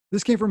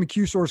This came from a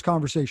Q-Source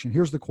conversation.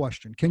 Here's the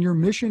question. Can your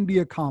mission be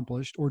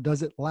accomplished, or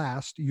does it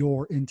last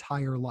your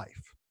entire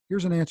life?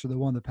 Here's an answer that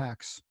one of the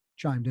packs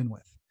chimed in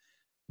with.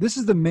 This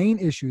is the main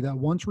issue that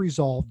once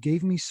resolved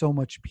gave me so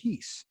much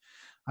peace.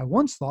 I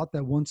once thought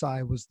that once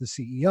I was the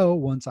CEO,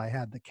 once I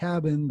had the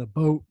cabin, the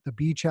boat, the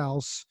beach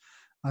house,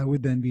 I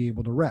would then be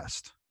able to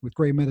rest. With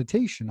great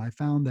meditation, I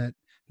found that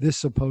this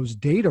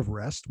supposed date of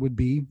rest would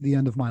be the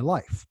end of my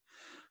life.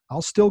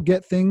 I'll still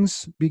get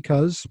things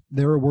because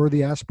they're a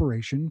worthy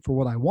aspiration for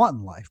what I want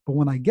in life. But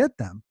when I get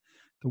them,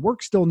 the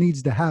work still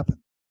needs to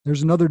happen.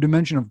 There's another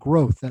dimension of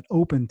growth that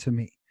opened to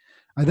me.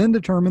 I then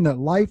determined that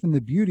life and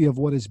the beauty of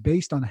what is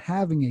based on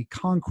having a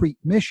concrete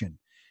mission,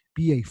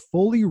 be a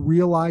fully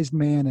realized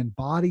man in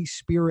body,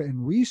 spirit,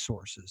 and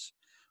resources,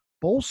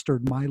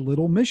 bolstered my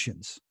little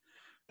missions.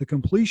 The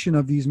completion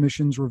of these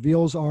missions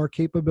reveals our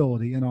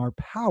capability and our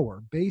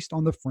power based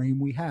on the frame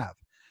we have.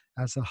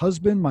 As a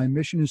husband, my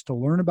mission is to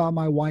learn about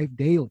my wife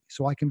daily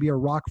so I can be a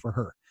rock for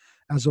her.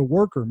 As a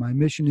worker, my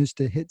mission is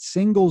to hit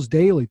singles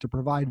daily to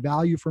provide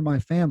value for my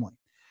family.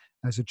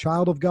 As a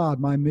child of God,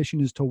 my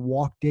mission is to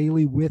walk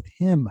daily with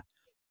Him,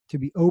 to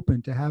be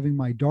open to having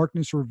my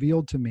darkness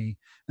revealed to me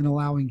and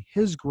allowing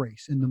His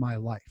grace into my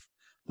life.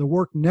 The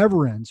work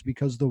never ends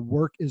because the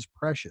work is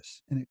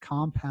precious and it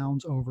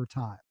compounds over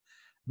time.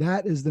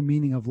 That is the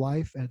meaning of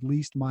life, at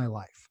least my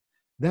life.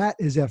 That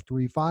is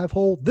F3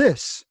 5-Hole.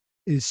 This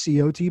is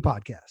COT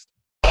Podcast.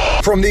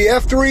 From the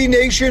F3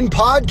 Nation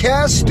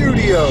Podcast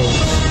Studios.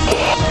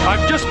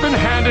 I've just been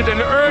handed an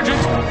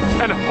urgent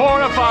and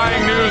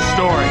horrifying news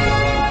story.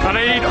 And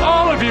I need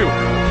all of you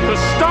to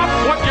stop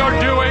what you're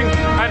doing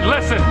and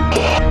listen.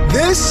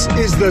 This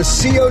is the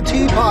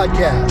COT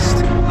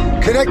Podcast,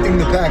 connecting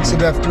the packs of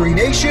F3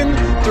 Nation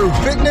through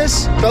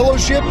fitness,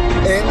 fellowship,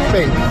 and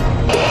faith.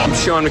 I'm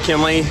Sean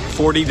McKinley,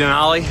 40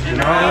 Denali.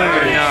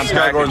 Package.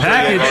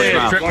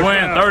 Trip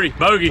plan, 30.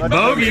 Bogey.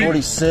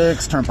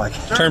 46, Turnpike.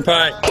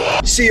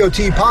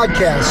 COT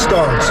Podcast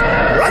starts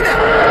right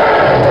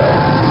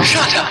now.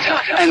 Shut up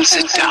and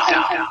sit down.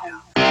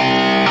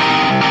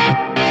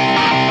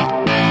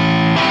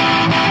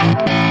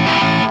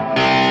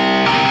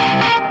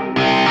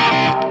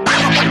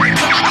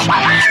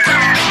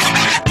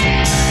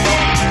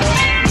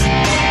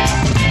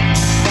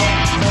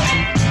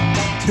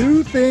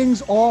 Two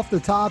things off the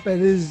top. It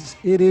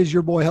is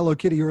your boy Hello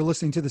Kitty. You're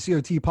listening to the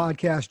COT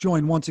Podcast,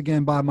 joined once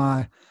again by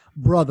my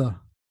brother,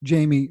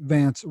 Jamie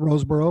Vance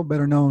Roseborough,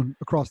 better known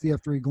across the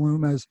F3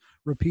 Gloom as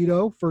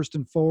Rapido. First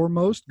and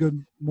foremost,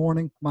 good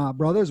morning, my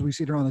brother, as we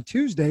sit here on a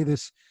Tuesday,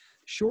 this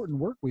shortened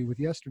work week with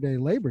yesterday,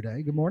 Labor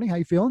Day. Good morning. How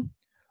you feeling?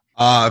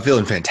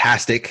 Feeling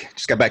fantastic.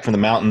 Just got back from the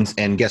mountains,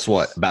 and guess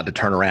what? About to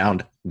turn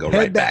around, go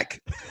right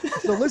back.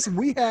 So listen,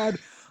 we had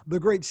the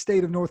great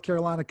state of North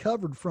Carolina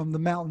covered from the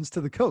mountains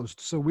to the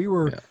coast. So we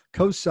were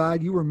coast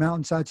side, you were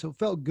mountainside. So it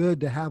felt good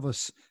to have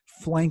us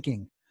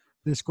flanking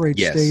this great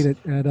state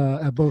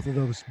at both of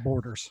those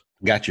borders.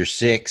 Got your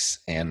 6,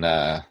 and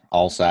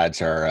all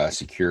sides are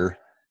secure.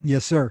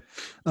 Yes, sir.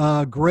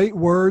 Great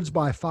words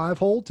by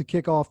 5-Hole to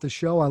kick off the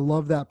show. I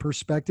love that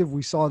perspective.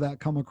 We saw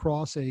that come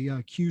across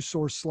a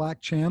Q-Source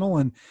Slack channel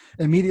and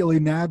immediately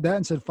nabbed that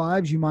and said,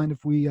 Fives, you mind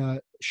if we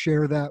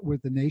share that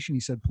with the nation?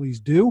 He said, please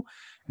do.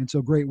 And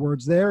so great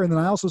words there. And then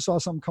I also saw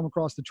something come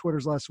across the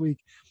Twitters last week.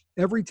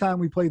 Every time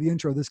we play the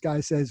intro, this guy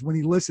says when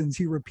he listens,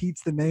 he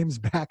repeats the names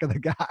back of the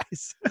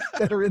guys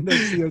that are in the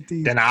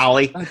COT.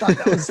 Denali. I thought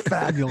that was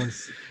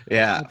fabulous.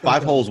 Yeah,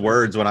 5-Hole's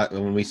words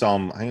when we saw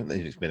him, I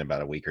think it's been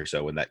about a week or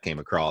so when that came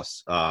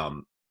across.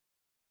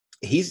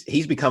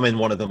 He's becoming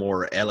one of the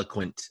more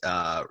eloquent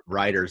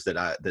writers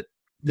that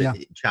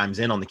chimes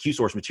in on the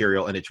Q-Source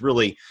material, and it's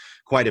really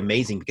quite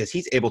amazing because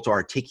he's able to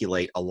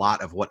articulate a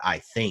lot of what I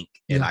think,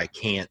 and I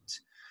can't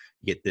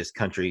get this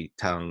country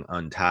tongue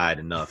untied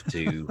enough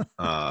to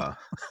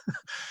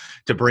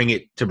to bring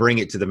it to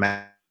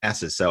the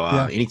masses. So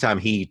anytime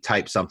he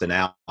types something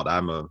out,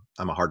 I'm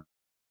a hard.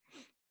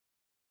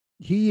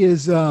 He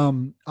is.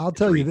 I'll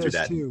tell you this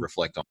too.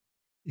 Reflect on.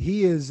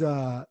 He is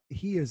a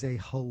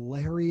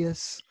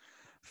hilarious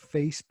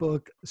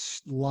Facebook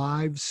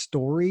live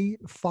story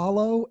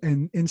follow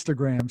and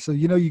Instagram. So,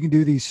 you can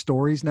do these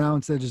stories now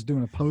instead of just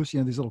doing a post,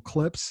 these little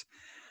clips.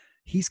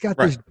 He's got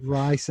this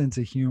dry sense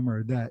of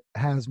humor that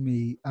has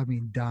me,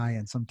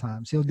 dying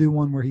sometimes. He'll do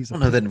one where he's I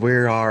don't know that we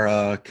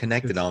are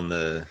connected on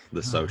the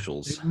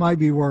socials. It might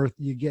be worth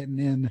you getting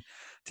in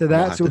to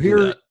that. So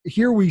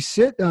here we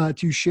sit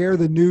to share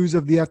the news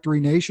of the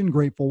F3 Nation.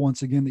 Grateful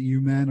once again that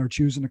you men are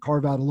choosing to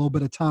carve out a little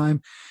bit of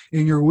time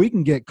in your week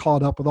and get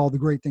caught up with all the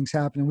great things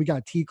happening. We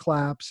got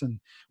T-claps and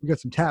we got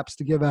some taps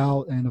to give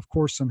out, and of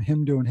course some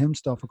him doing him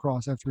stuff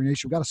across F3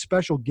 Nation. We've got a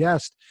special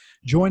guest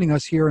joining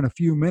us here in a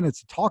few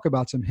minutes to talk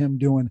about some him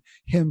doing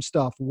him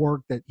stuff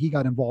work that he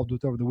got involved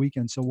with over the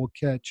weekend. So we'll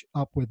catch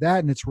up with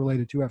that, and it's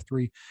related to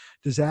F3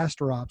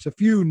 disaster ops. A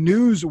few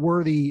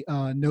newsworthy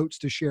notes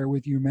to share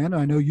with you, men.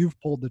 I know you've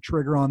pulled the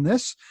trigger on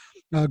this.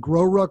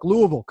 Grow Ruck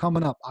Louisville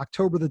coming up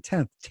October the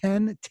 10th,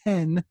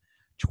 10-10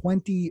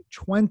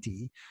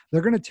 2020.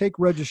 They're going to take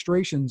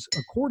registrations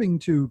according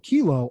to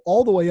Kilo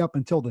all the way up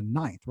until the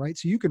 9th, right?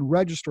 So you can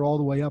register all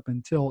the way up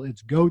until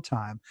it's go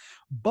time.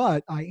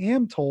 But I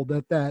am told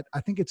that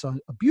I think it's a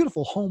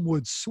beautiful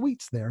Homewood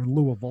Suites there in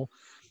Louisville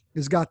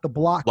has got the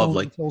block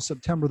Lovely. until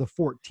September the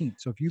 14th.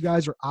 So if you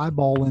guys are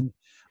eyeballing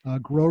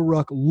Grow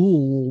Ruck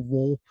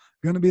Louisville,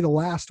 going to be the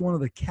last one of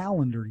the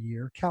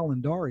calendario,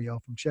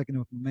 if I'm checking it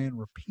with my man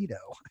Rapido.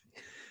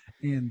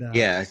 And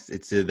yeah,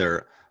 it's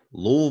either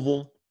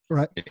Louisville,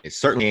 right? It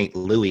certainly ain't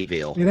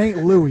Louisville. It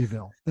ain't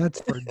Louisville. That's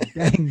for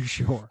dang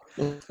sure.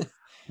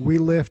 We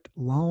lift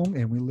long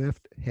and we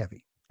lift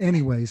heavy.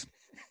 Anyways,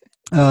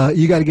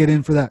 you got to get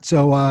in for that.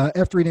 So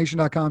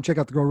F3Nation.com, check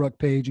out the Grow Ruck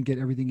page and get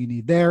everything you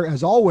need there.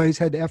 As always,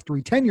 head to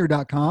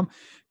F3Tenure.com,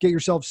 get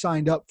yourself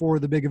signed up for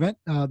the big event,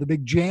 the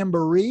big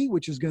Jamboree,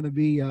 which is going to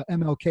be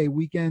MLK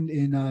weekend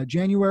in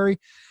January.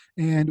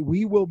 And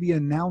we will be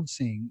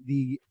announcing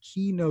the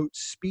keynote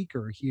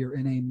speaker here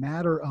in a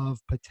matter of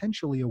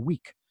potentially a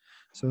week.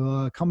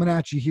 So coming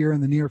at you here in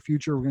the near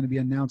future, we're going to be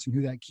announcing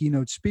who that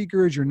keynote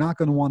speaker is. You're not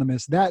going to want to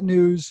miss that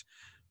news.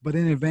 But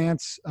in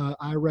advance,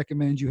 I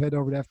recommend you head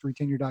over to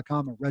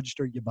F3Tenure.com and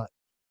register your butt.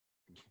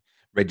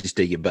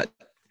 Register your butt.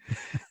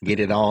 Get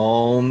it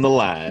on the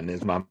line,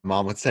 as my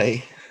mom would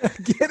say.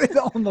 Get it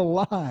on the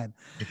line.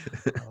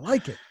 I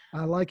like it.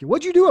 I like it.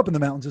 What'd you do up in the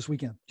mountains this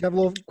weekend? Did you have a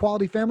little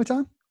quality family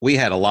time? We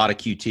had a lot of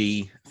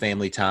QT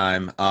family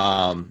time.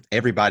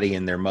 Everybody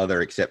and their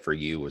mother, except for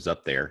you, was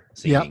up there,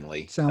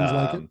 seemingly. Yep, sounds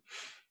like it.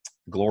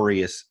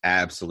 Glorious,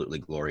 absolutely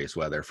glorious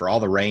weather. For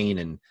all the rain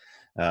and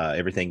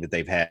everything that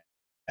they've had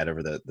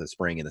over the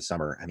spring and the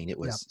summer. I mean, it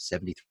was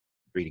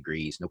 73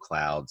 degrees, no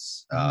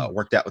clouds.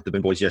 Worked out with the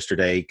Boone Boys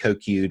yesterday,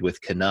 co-queued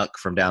with Canuck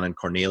from down in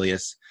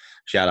Cornelius.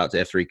 Shout out to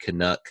F3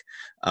 Canuck.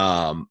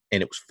 And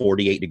it was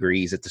 48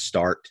 degrees at the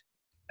start.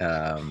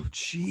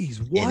 Jeez,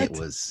 what? And it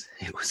was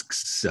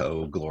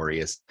so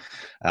glorious.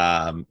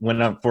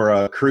 Went up for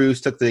a cruise,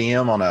 took the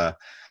M on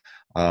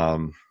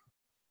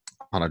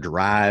a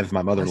drive.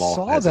 My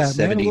mother-in-law has a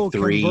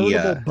 73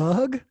 convertible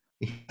bug.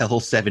 A little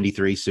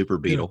 73 Super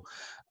Beetle.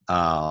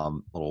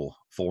 Little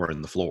 4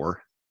 in the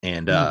floor,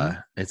 and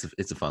it's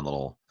a fun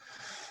little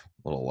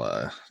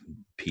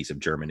piece of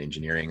German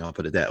engineering, I'll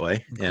put it that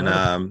way.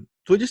 And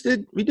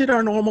we did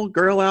our normal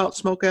girl out,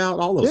 smoke out,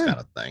 all those kind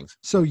of things.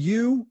 So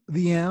you,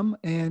 the M,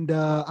 and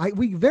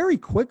we very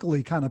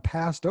quickly kind of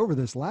passed over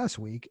this last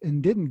week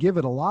and didn't give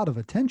it a lot of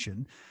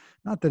attention.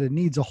 Not that it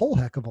needs a whole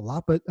heck of a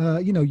lot, but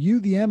you,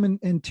 the M, and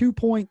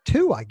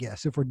 2.2, I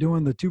guess, if we're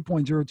doing the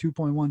 2.0,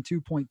 2.1,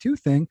 2.2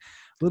 thing,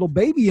 little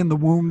baby in the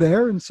womb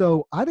there. And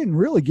so I didn't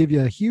really give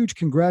you a huge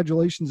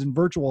congratulations and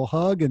virtual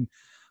hug and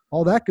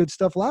all that good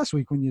stuff last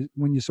week when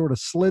you sort of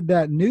slid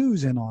that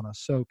news in on us.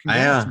 So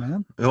congrats,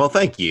 man. Well,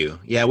 thank you.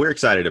 Yeah, we're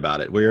excited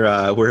about it. We're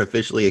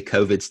officially a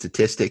COVID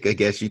statistic, I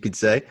guess you could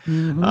say.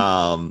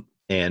 Mm-hmm.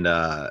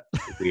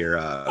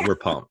 We're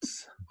pumped.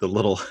 The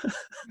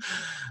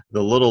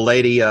little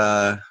lady,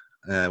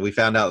 we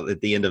found out at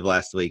the end of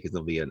last week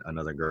there'll be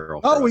another girl.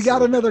 Oh, we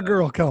got another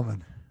girl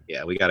coming.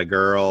 Yeah, we got a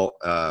girl.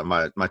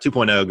 My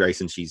 2.0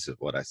 Grayson, she's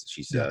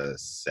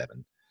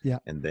 7. Yeah.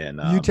 And then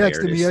you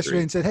texted me yesterday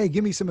 3. and said, "Hey,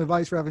 give me some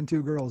advice for having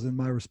 2 girls." And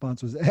my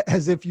response was,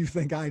 "As if you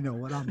think I know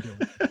what I'm doing."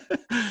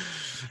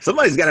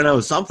 Somebody's got to know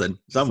something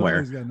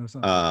somewhere. Somebody's got to know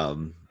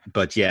something.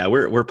 But yeah,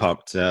 we're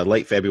pumped.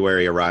 Late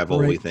February arrival,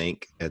 we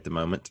think, at the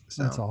moment.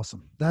 So. That's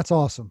awesome. That's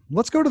awesome.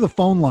 Let's go to the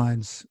phone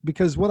lines,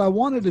 because what I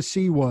wanted to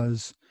see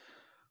was,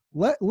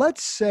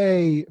 let's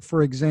say,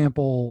 for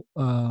example,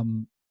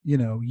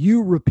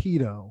 you,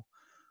 Rapido,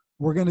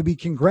 we're going to be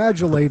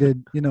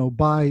congratulated,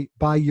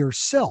 by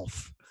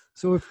yourself.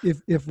 So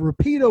if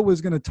Rapido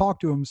was going to talk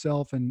to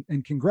himself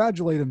and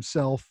congratulate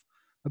himself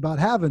about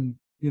having,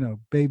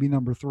 baby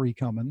number 3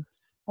 coming,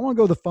 I want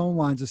to go to the phone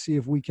lines to see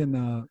if we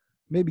can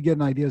maybe get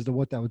an idea as to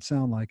what that would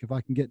sound like, if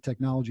I can get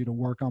technology to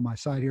work on my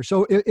side here.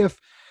 So if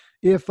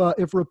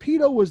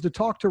Rapido was to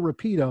talk to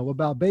Rapido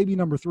about baby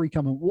number 3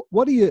 coming,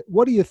 what do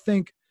you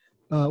think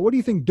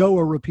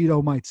Doa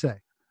Rapido might say?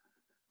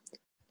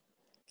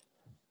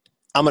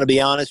 I'm going to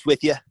be honest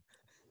with you.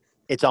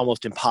 It's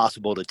almost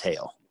impossible to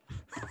tell.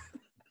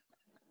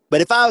 But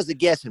if I was a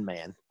guessing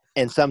man,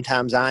 and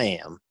sometimes I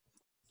am,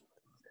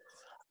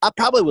 I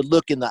probably would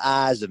look in the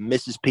eyes of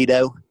Mrs.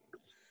 Pedo,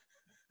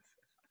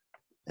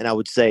 and I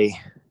would say,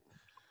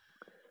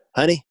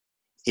 "Honey,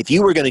 if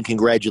you were going to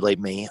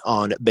congratulate me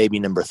on baby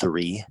number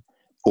 3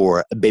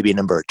 or baby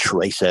number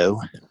Treso,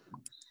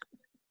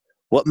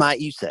 what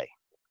might you say?"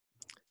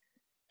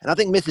 And I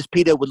think Mrs.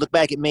 Pedo would look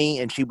back at me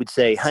and she would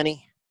say,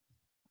 "Honey,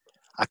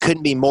 I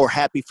couldn't be more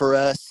happy for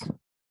us.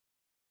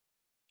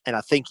 And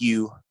I think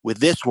you, with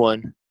this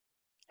one,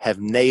 have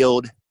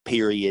nailed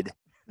period.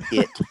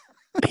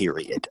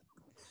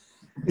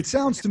 It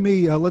sounds to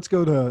me, let's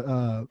go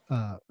to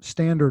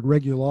standard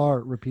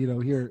regular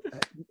Rapido here.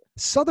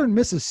 Southern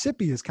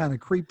Mississippi has kind of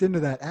creeped into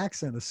that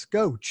accent of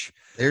Scotch.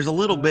 There's a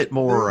little bit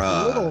more.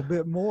 A little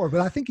bit more, but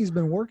I think he's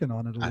been working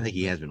on it. I think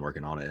he has been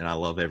working on it, and I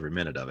love every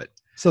minute of it.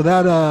 So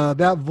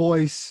that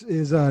voice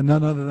is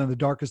none other than the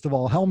darkest of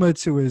all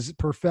helmets, who has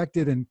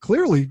perfected and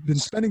clearly been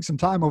spending some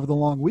time over the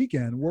long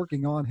weekend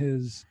working on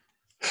his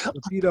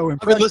Rapido impression.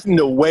 I've been listening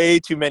to way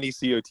too many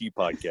COT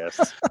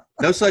podcasts.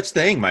 No such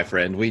thing, my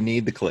friend. We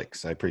need the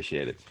clicks. I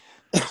appreciate it.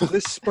 So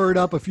this spurred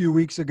up a few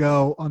weeks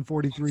ago on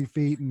 43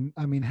 Feet, and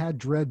I mean, had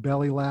Dread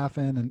belly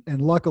laughing,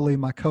 and luckily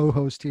my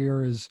co-host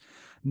here is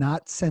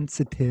not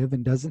sensitive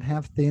and doesn't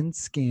have thin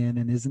skin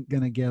and isn't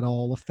going to get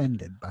all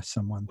offended by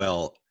someone.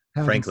 Well,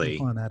 having frankly,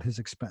 some fun at his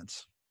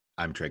expense.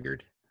 I'm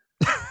triggered.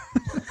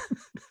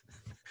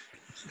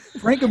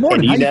 Frank, good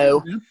morning. And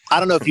How I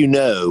don't know if you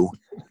know,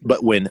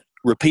 but when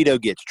Rapido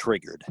gets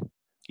triggered,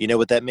 you know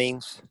what that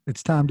means?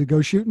 It's time to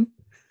go shooting.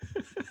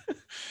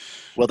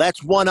 Well,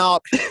 that's one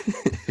option.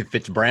 If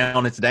it's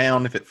brown, it's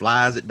down. If it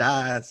flies, it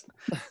dies.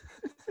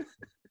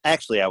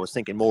 Actually, I was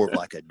thinking more of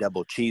like a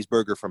double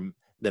cheeseburger from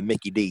the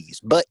Mickey D's,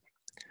 but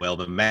well,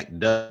 the Mac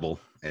Double,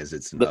 as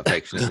it's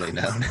affectionately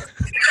known.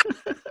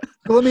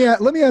 So let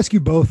me ask you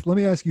both. Let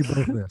me ask you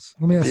both this.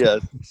 Let me ask you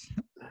this.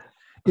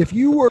 If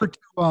you were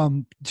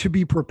to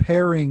be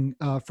preparing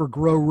for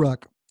Grow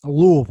Ruck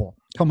Louisville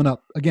coming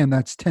up again,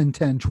 that's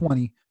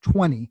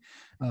 10/10/2020,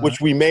 which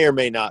we may or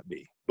may not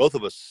be. Both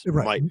of us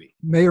right. might be.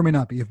 May or may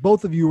not be. If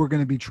both of you were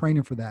going to be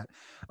training for that,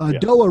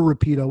 Doa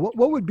Rapido,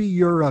 what would be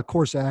your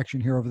course of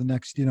action here over the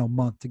next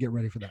month to get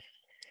ready for that?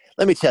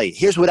 Let me tell you.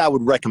 Here's what I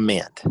would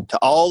recommend to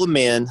all the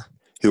men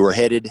who are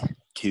headed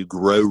to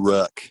Grow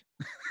Ruck.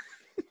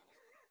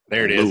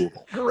 There it is.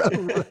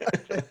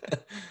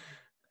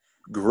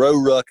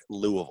 Grow Ruck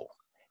Louisville.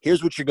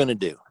 Here's what you're going to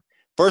do.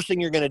 First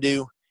thing you're going to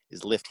do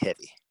is lift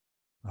heavy.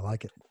 I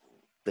like it.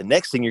 The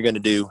next thing you're going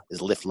to do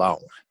is lift long.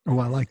 Oh,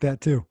 I like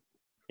that too.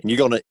 And you're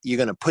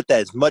gonna put that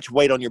as much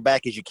weight on your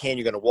back as you can.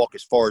 You're gonna walk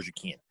as far as you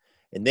can.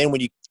 And then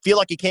when you feel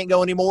like you can't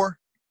go anymore,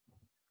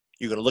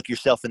 you're gonna look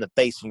yourself in the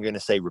face and you're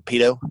gonna say,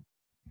 Rapido,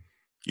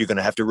 you're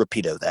gonna have to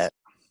Rapido that.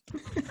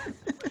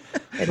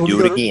 And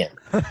do it again.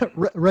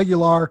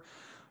 Regular.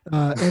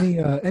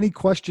 Any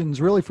questions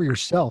really for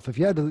yourself? If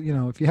you had to,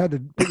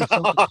 put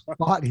yourself in the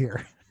spot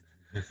here.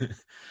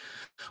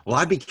 Well,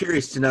 I'd be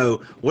curious to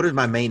know, what are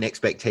my main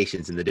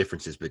expectations and the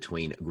differences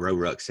between Grow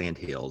Ruck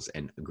Sandhills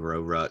and Grow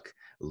Ruck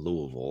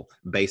Louisville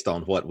based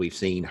on what we've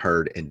seen,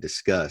 heard, and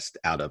discussed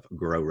out of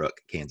Grow Ruck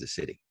Kansas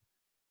City?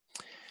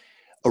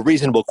 A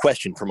reasonable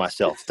question for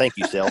myself. Thank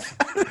you, Self.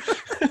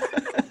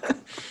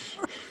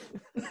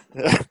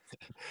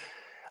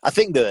 I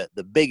think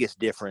the biggest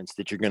difference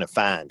that you're going to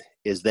find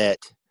is that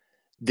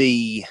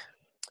the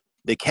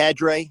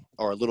cadre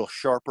are a little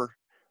sharper.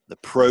 The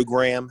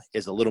program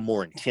is a little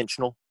more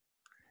intentional.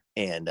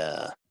 And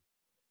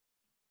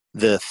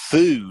the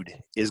food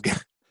is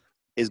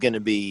going to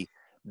be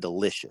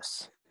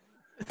delicious,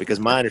 because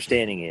my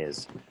understanding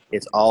is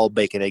it's all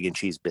bacon, egg, and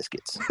cheese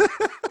biscuits.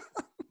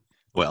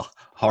 Well,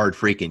 hard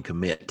freaking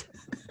commit.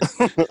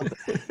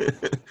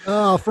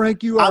 Oh,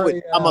 Frank, I'm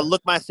going to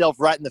look myself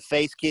right in the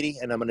face, Kitty,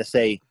 and I'm going to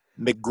say,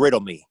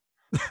 McGriddle me,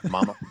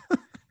 Mama.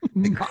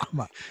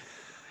 Mama.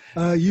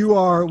 You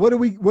are, what do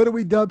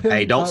we dub him?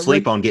 Hey, don't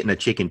sleep on getting a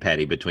chicken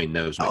patty between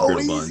those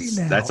McGriddle buns.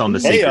 Now. That's on the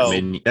secret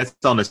menu. That's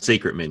on the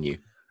secret menu.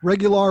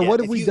 Regular, what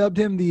have we dubbed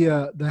him?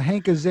 The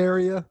Hank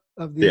Azaria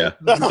of the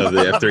of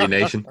the F3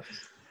 Nation.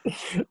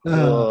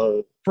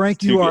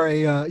 Frank, you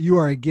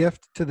are a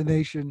gift to the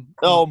nation.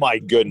 Oh my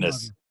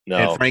goodness.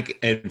 No.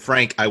 And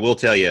Frank, I will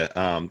tell you,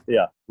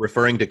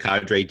 referring to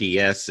Cadre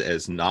DS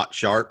as not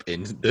sharp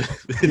and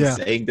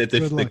saying that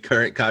the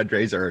current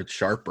cadres are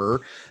sharper,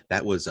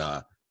 that was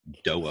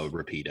Doa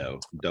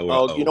Rapido.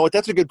 Oh, you know what?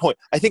 That's a good point.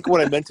 I think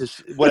what I meant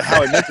is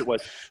how I meant it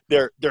was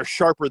they're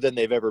sharper than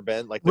they've ever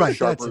been. Like they're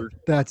sharper.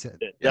 That's it.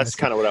 That's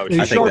kind of what I was.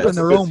 They sharpen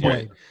their own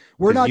blade.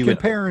 We're not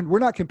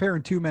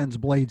comparing two men's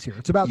blades here.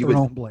 It's about their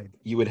own blade.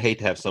 You would hate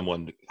to have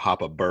someone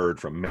hop a bird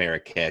from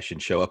Marrakesh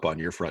and show up on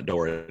your front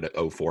door at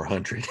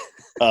 0400.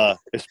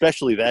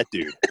 Especially that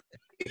dude.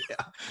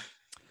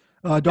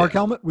 Dark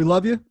Helmet, we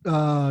love you.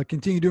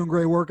 Continue doing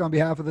great work on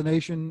behalf of the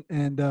nation,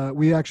 and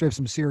we actually have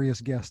some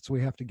serious guests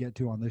we have to get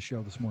to on this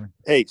show this morning.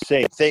 Hey,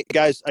 same.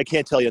 Guys, I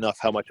can't tell you enough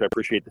how much I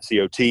appreciate the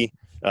COT.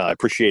 I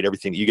appreciate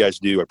everything that you guys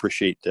do. I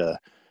appreciate the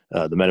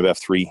men of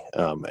F3.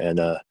 And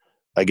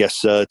I guess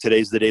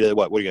today's the day that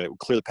what are you going to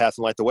clear the path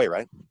and light the way,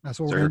 right? That's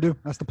what we're going to do.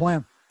 That's the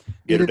plan.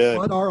 Get it is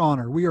but our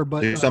honor. We are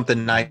but do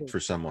something nice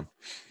for someone.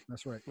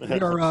 That's right. We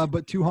are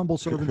but two humble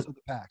servants of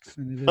the PAX.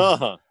 And it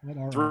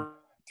is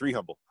three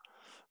humble.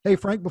 Hey,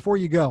 Frank, before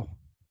you go,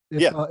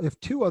 if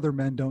two other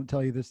men don't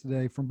tell you this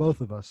today, from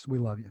both of us, we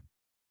love you.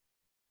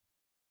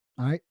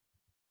 All right?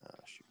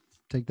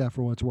 Take that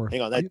for what it's worth.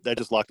 Hang on, that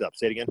just locked up.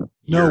 Say it again.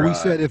 No, we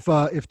said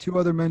if two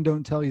other men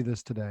don't tell you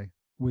this today,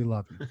 we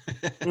love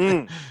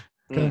you.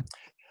 Okay.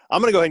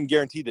 I'm going to go ahead and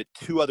guarantee that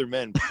two other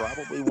men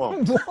probably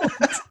won't.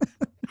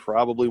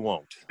 Probably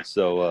won't.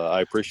 So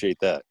I appreciate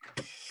that.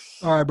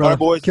 All right, brother. All right,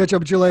 boys. Catch up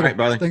with you later. All right,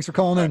 brother. Thanks for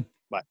calling in.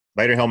 Bye.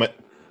 Later, Helmet.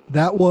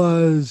 That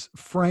was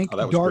Frank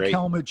that was Dark great.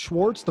 Helmet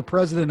Schwartz, the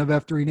president of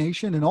F3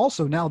 Nation, and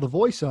also now the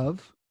voice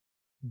of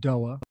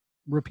Doa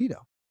Rapido.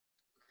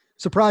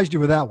 Surprised you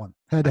with that one.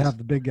 Had to have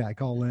the big guy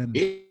call in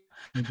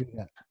and do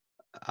that.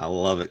 I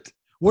love it.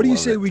 What do you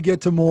say we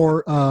get to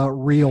more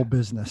real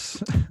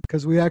business?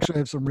 Because we actually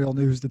have some real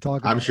news to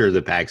talk about. I'm sure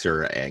the PAX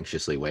are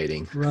anxiously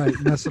waiting. Right,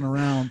 messing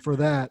around for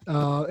that.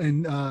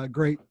 And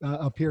great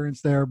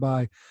appearance there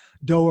by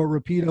Doa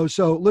Rapido.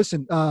 So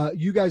listen,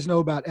 you guys know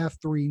about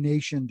F3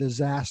 Nation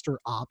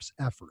disaster ops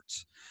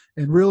efforts.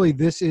 And really,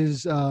 this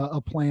is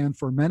a plan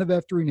for men of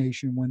F3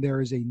 Nation when there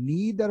is a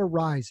need that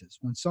arises,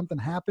 when something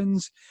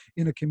happens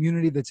in a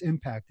community that's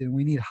impacted, and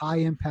we need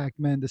high-impact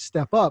men to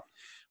step up.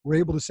 We're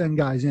able to send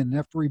guys in.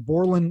 And F3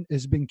 Borland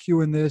has been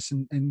queuing this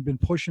and been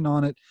pushing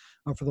on it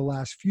for the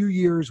last few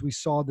years. We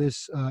saw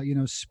this,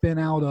 spin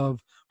out of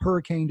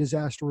hurricane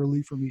disaster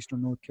relief from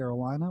Eastern North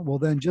Carolina. Well,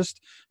 then just,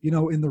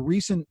 in the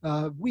recent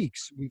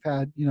weeks, we've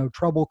had,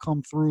 trouble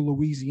come through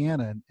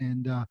Louisiana.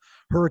 And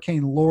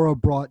Hurricane Laura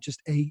brought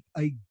just a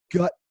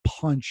gut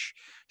punch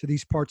to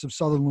these parts of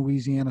southern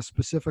Louisiana,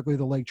 specifically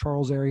the Lake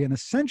Charles area. And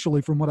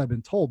essentially, from what I've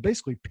been told,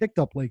 basically picked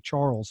up Lake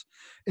Charles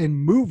and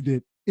moved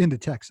it into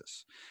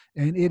Texas.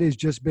 And it has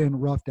just been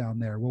rough down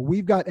there. Well,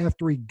 we've got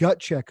F3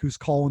 Gut Check who's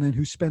calling in,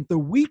 who spent the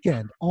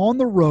weekend on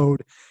the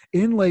road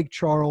in Lake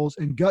Charles.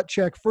 And Gut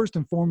Check, first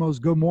and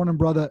foremost, good morning,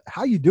 brother.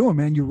 How you doing,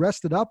 man? You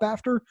rested up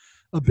after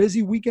a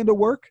busy weekend of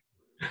work?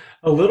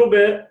 A little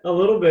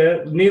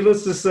bit.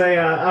 Needless to say,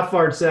 I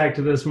fart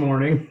sacked this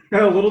morning.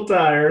 A little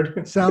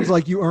tired. Sounds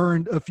like you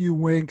earned a few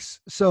winks.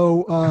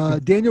 So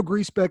Daniel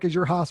Griesbeck is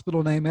your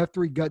hospital name,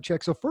 F3 Gut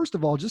Check. So first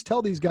of all, just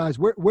tell these guys,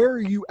 where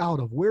are you out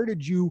of? Where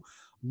did you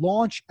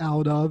launch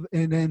out of?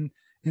 And then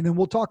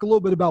we'll talk a little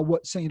bit about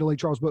what sent you to Lake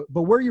Charles. But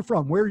where are you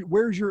from?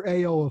 Where's your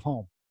AO of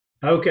home?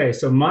 Okay,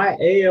 so my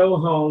AO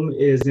home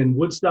is in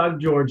Woodstock,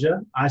 Georgia.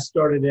 I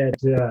started at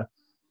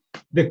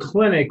the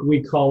clinic,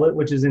 we call it,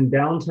 which is in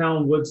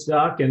downtown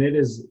Woodstock, and it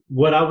is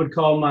what I would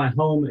call my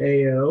home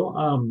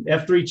AO.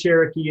 F3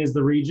 Cherokee is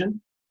the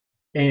region,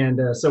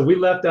 and so we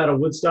left out of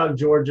Woodstock,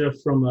 Georgia,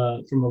 from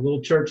a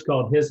little church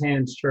called His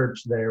Hands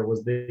Church. There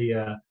was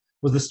the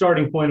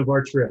starting point of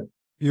our trip.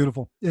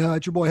 Beautiful. Yeah,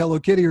 it's your boy Hello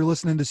Kitty. You're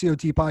listening to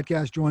COT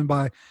Podcast, joined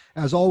by,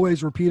 as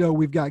always, Rapido.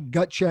 We've got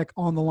Gut Check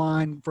on the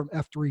line from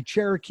F3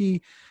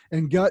 Cherokee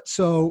and Gut.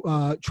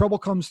 So trouble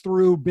comes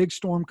through, big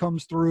storm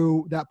comes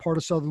through. That part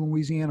of southern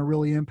Louisiana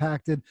really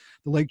impacted.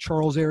 The Lake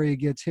Charles area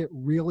gets hit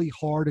really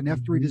hard, and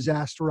F3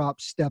 Disaster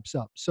Ops steps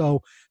up.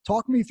 So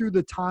talk me through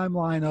the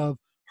timeline of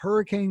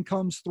hurricane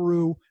comes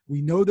through.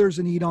 We know there's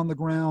a need on the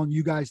ground.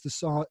 You guys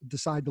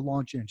decide to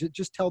launch in.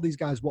 Just tell these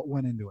guys what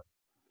went into it.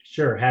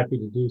 Sure, happy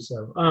to do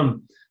so.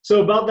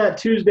 So about that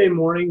Tuesday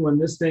morning when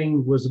this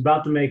thing was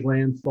about to make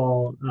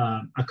landfall,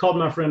 I called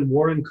my friend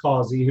Warren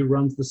Causey, who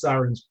runs the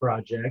Sirens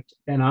Project,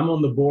 and I'm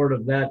on the board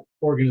of that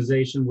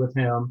organization with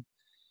him.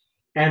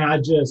 And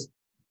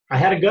I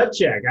had a gut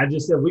check. I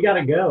just said, we got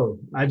to go.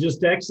 I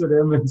just texted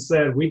him and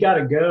said, we got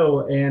to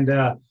go.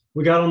 And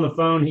we got on the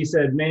phone. He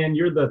said, man,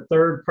 you're the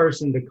third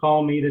person to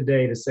call me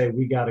today to say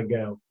we got to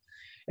go.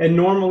 And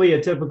normally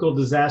a typical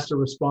disaster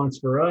response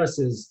for us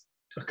is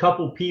a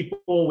couple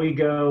people, we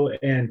go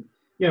and,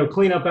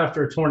 clean up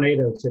after a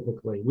tornado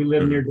typically. We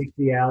live near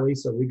Dixie Alley,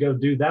 so we go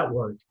do that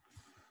work.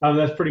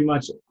 That's pretty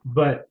much,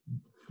 but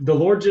the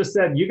Lord just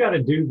said, you got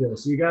to do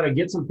this. You got to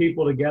get some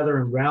people together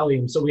and rally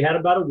them. So we had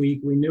about a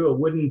week. We knew it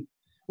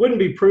wouldn't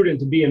be prudent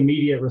to be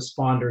immediate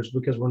responders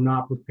because we're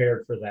not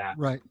prepared for that.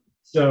 Right.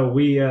 So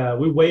we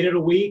waited a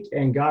week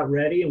and got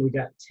ready, and we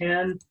got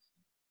 10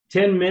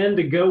 men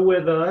to go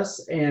with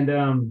us.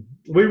 And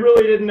we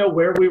really didn't know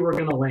where we were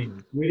going to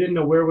land. We didn't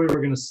know where we were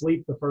going to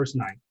sleep the first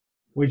night.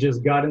 We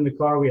just got in the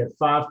car. We had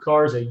 5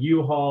 cars, a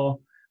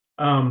U-Haul.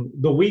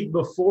 The week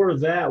before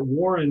that,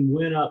 Warren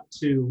went up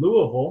to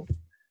Louisville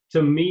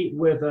to meet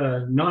with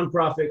a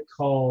nonprofit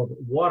called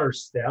Water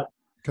Step.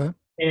 Okay.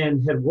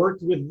 And had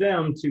worked with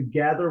them to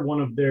gather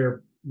one of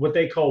their, what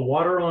they call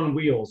Water on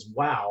Wheels,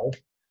 WOW,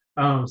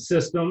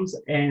 systems.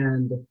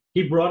 And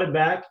he brought it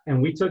back,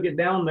 and we took it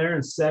down there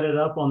and set it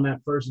up on that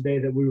first day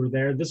that we were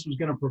there. This was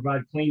going to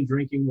provide clean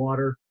drinking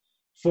water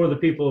for the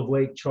people of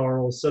Lake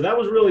Charles. So that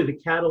was really the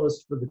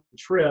catalyst for the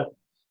trip.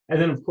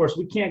 And then, of course,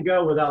 we can't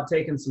go without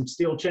taking some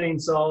steel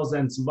chainsaws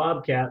and some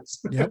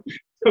bobcats. Yep.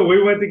 So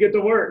we went to get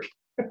to work.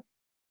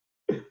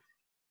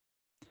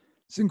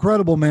 It's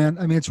incredible, man.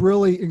 I mean, it's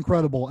really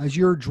incredible as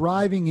you're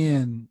driving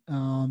in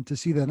to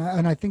see that.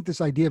 And I think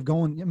this idea of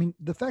going, I mean,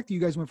 the fact that you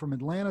guys went from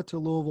Atlanta to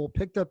Louisville,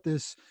 picked up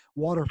this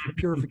water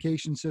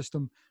purification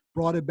system,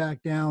 brought it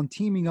back down,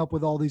 teaming up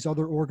with all these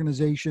other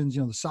organizations,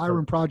 the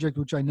Siren Project,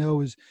 which I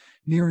know is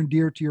near and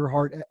dear to your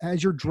heart.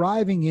 As you're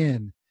driving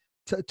in,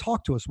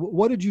 talk to us.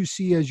 What did you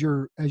see as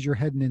you're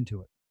heading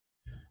into it?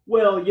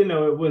 Well,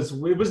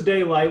 it was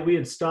daylight. We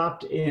had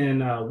stopped in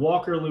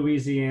Walker,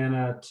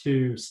 Louisiana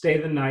to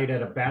stay the night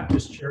at a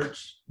Baptist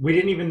church. We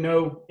didn't even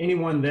know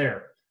anyone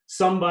there.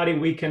 Somebody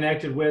we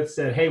connected with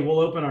said, hey, we'll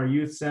open our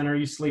youth center.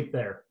 You sleep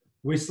there.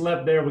 We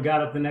slept there. We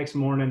got up the next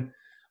morning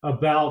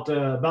about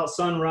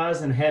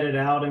sunrise and headed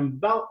out. And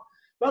about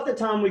about the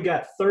time we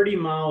got 30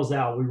 miles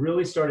out, we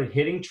really started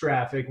hitting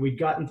traffic. We'd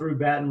gotten through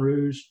Baton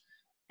Rouge,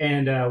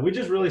 and we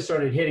just really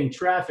started hitting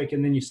traffic.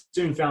 And then you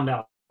soon found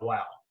out,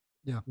 wow,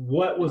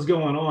 what was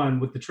going on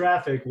with the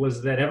traffic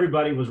was that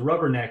everybody was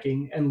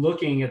rubbernecking and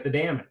looking at the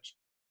damage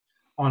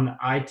on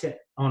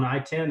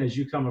I-10 as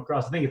you come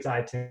across. I think it's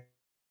I-10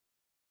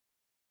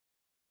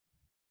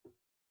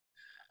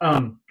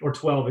 or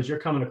 12 as you're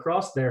coming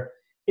across there.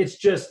 It's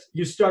just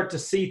you start to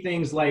see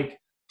things like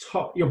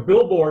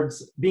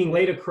billboards being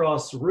laid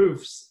across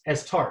roofs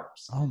as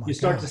tarps. You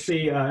start to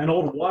see an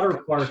old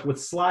water park with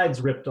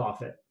slides ripped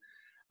off it.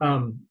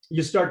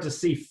 You start to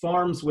see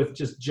farms with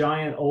just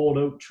giant old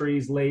oak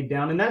trees laid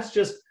down. And that's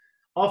just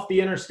off the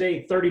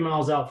interstate 30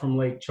 miles out from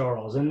Lake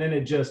Charles. And then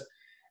it just,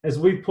 as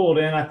we pulled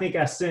in, I think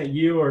I sent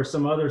you or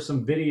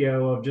some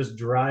video of just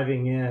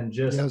driving in.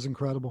 Just it was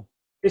incredible.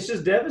 It's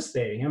just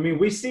devastating. I mean,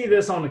 we see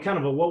this on a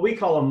kind of what we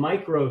call a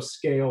micro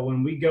scale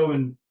when we go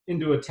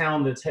into a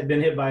town that's had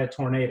been hit by a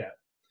tornado,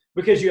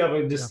 because you have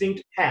a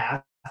distinct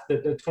path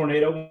that the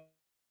tornado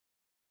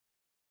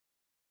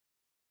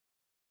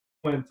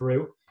went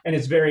through, and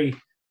it's very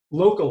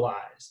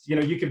localized. You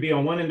know, you could be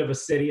on one end of a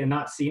city and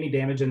not see any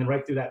damage, and then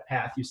right through that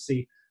path you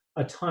see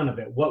a ton of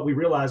it. What we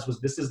realized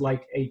was this is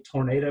like a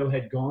tornado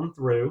had gone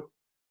through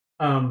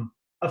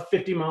a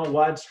 50-mile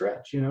wide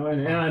stretch, you know,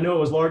 and I know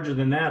it was larger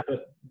than that,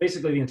 but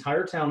basically the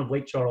entire town of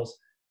Lake Charles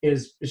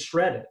is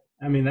shredded.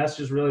 I mean, that's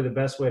just really the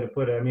best way to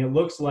put it. I mean, it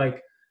looks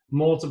like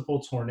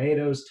multiple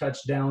tornadoes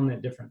touched down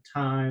at different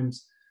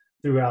times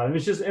throughout.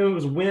 It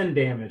was wind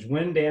damage.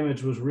 Wind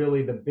damage was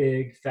really the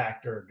big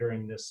factor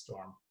during this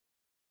storm.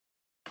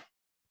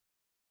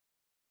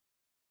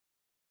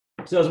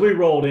 So as we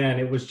rolled in,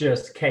 it was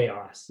just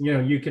chaos. You know,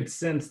 you could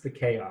sense the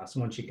chaos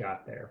once you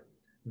got there,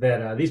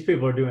 that these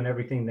people are doing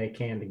everything they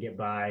can to get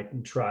by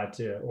and try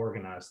to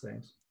organize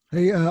things.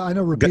 Hey, I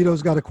know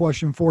Rapido's got a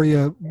question for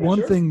you.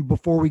 One thing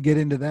before we get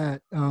into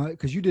that,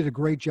 because you did a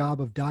great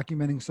job of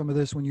documenting some of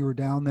this when you were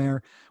down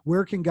there.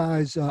 Where can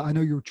guys, I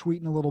know you were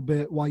tweeting a little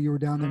bit while you were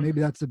down there.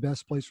 Maybe that's the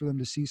best place for them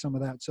to see some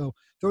of that. So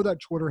throw that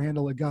Twitter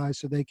handle at guys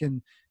so they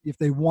can, if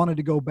they wanted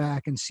to go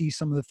back and see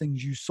some of the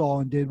things you saw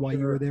and did while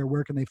you were there,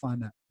 where can they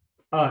find that?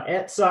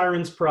 At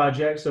Sirens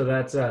Project. So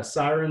that's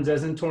sirens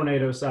as in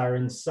tornado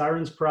sirens,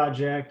 Sirens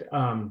Project,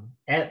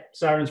 at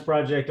Sirens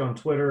Project on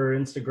Twitter or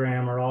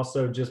Instagram, or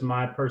also just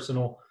my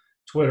personal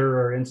Twitter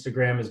or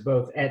Instagram is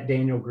both at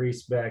Daniel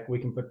Griesbeck. We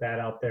can put that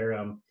out there.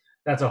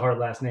 That's a hard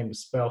last name to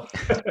spell,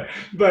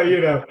 but you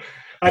know,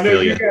 I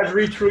know you guys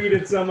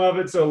retweeted some of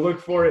it, so look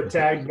for it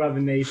tagged by the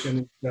nation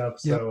and stuff.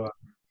 So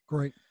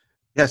great.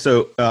 Yeah.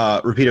 So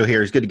Rapido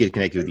here. It's good to get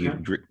connected with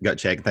you, Gut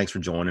Check. Thanks for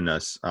joining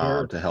us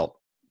to help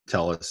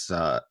tell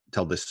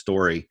this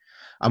story.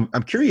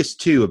 I'm curious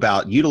too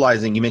about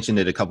utilizing, you mentioned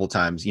it a couple of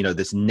times, you know,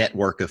 this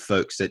network of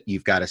folks that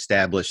you've got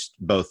established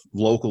both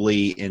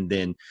locally and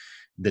then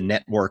the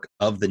network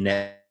of the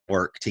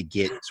network to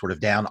get sort of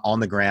down on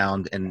the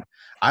ground. And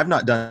I've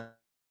not done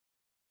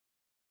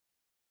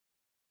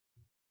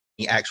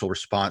any actual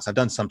response. I've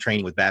done some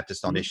training with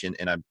Baptist on Mission,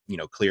 and I'm, you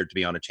know, cleared to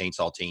be on a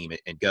chainsaw team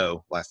and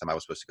go. Last time I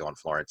was supposed to go in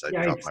Florence, I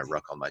dropped my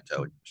ruck on my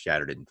toe and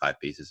shattered it in 5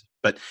 pieces.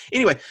 But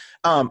anyway,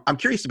 I'm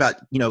curious about,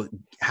 you know,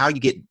 how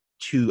you get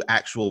to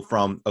actual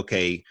from,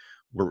 okay,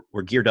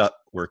 we're geared up,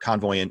 we're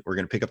convoying, we're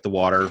going to pick up the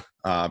water,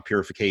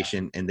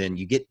 purification, and then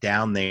you get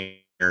down there.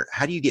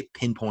 How do you get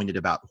pinpointed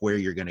about where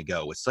you're going to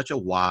go? It's such a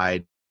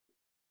wide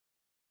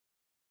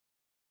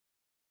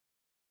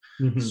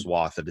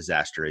swath of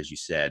disaster, as you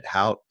said.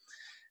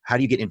 How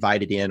do you get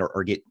invited in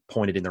or get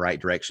pointed in the right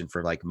direction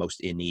for like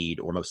most in need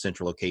or most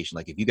central location?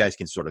 Like if you guys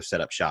can sort of set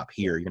up shop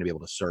here, you're going to be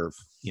able to serve,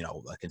 you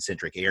know, a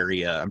concentric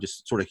area. I'm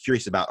just sort of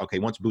curious about, okay,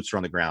 once boots are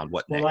on the ground,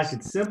 what next? Well, I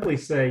could simply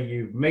say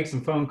you make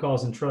some phone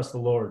calls and trust the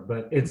Lord,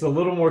 but it's a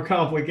little more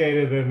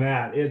complicated than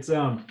that. It's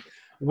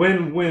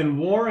when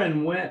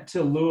Warren went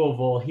to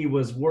Louisville, he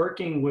was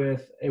working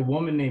with a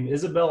woman named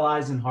Isabel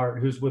Eisenhart,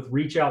 who's with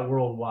Reach Out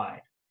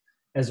Worldwide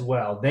as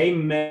well. They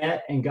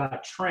met and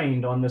got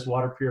trained on this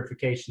water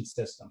purification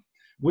system.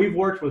 We've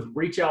worked with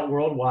Reach Out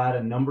Worldwide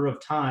a number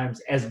of times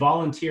as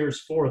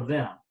volunteers for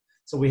them.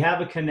 So we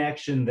have a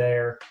connection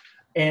there.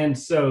 And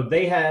so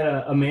they had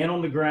a man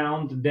on the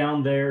ground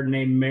down there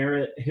named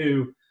Merritt,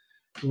 who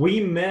we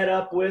met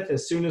up with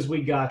as soon as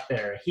we got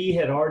there. He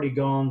had already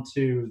gone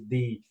to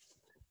the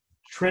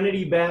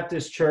Trinity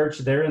Baptist Church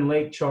there in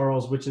Lake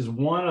Charles, which is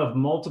one of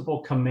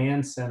multiple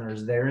command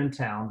centers there in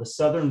town. The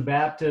Southern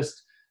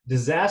Baptist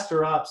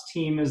Disaster Ops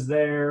team is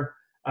there.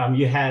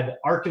 You had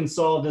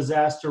Arkansas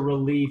Disaster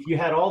Relief. You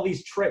had all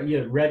these,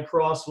 Red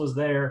Cross was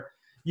there.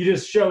 You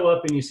just show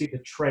up and you see the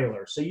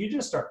trailer. So you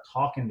just start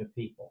talking to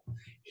people.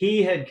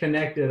 He had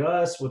connected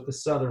us with the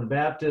Southern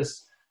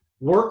Baptist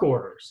work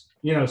orders.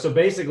 You know, so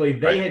basically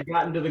they had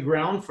gotten to the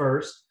ground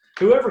first.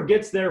 Whoever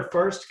gets there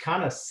first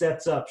kind of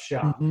sets up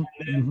shop and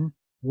then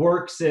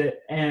works it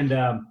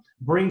and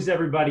brings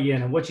everybody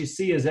in. And what you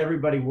see is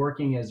everybody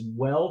working as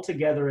well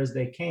together as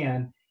they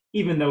can,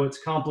 even though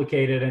it's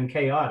complicated and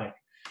chaotic.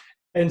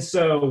 And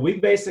so we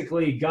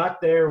basically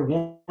got there.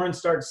 Warren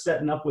starts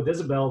setting up with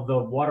Isabel the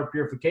water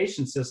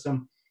purification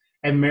system.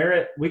 And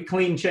Merritt, we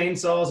cleaned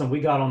chainsaws and we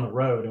got on the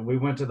road. And we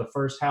went to the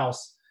first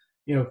house,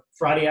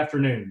 Friday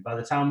afternoon. By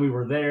the time we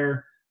were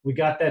there, we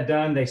got that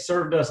done. They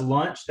served us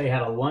lunch. They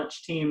had a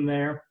lunch team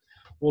there.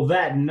 Well,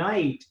 that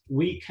night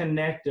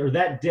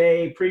that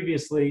day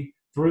previously,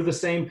 through the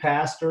same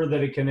pastor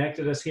that had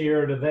connected us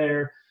here to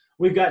there,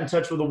 we got in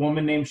touch with a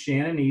woman named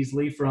Shannon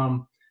Easley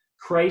from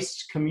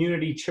Christ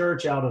Community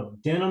Church out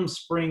of Denham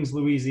Springs,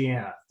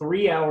 Louisiana,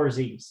 3 hours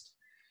east.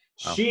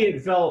 Wow.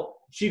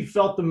 She'd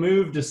felt the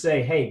move to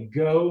say, hey,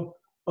 go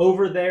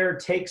over there,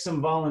 take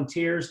some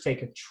volunteers,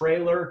 take a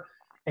trailer,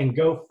 and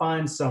go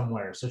find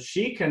somewhere. So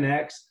she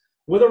connects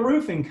with a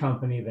roofing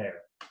company there.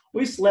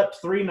 We slept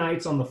 3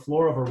 nights on the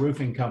floor of a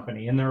roofing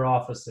company in their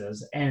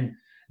offices, and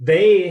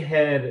they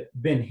had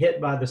been hit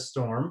by the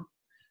storm.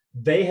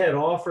 They had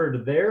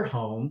offered their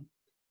home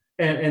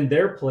and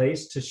their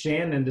place to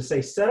Shannon to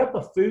say, set up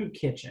a food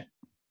kitchen.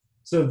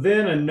 So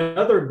then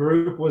another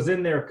group was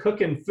in there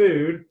cooking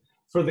food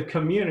for the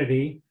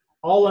community,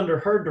 all under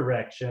her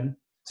direction.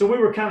 So we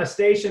were kind of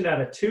stationed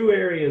out of 2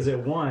 areas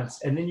at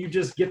once, and then you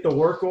just get the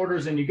work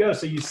orders and you go.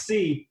 So you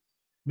see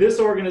this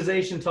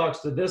organization talks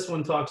to this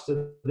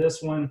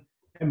one,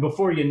 and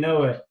before you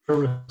know it,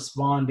 we're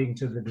responding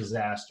to the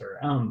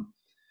disaster.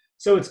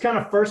 So it's kind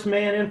of first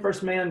man in,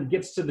 first man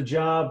gets to the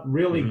job,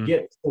 really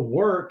gets to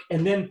work,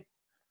 and then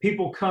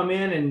people come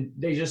in and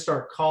they just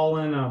start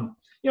calling.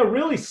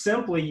 Really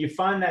simply, you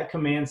find that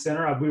command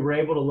center. We were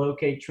able to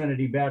locate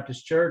Trinity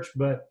Baptist Church,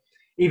 but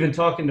even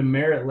talking to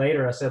Merritt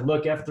later, I said,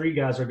 look, F3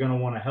 guys are going to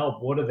want to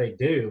help. What do they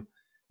do?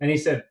 And he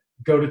said,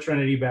 go to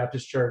Trinity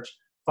Baptist Church,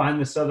 find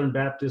the Southern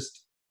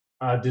Baptist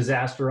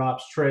disaster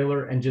ops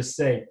trailer, and just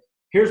say,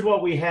 here's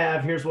what we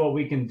have, here's what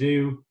we can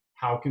do,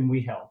 how can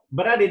we help?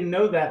 But I didn't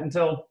know that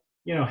until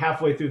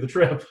halfway through the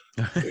trip.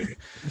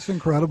 It's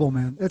incredible,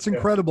 man. It's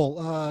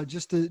incredible.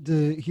 Just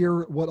to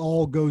hear what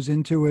all goes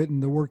into it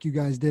and the work you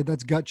guys did.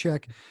 That's Gut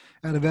Check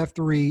out of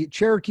F3.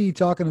 Cherokee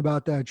talking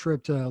about that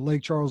trip to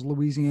Lake Charles,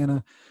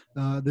 Louisiana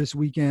this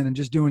weekend, and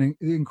just doing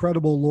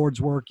incredible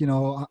Lord's work.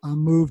 I'm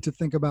moved to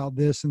think about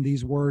this and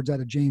these words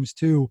out of James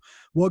 2.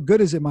 What good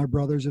is it, my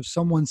brothers, if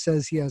someone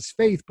says he has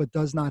faith but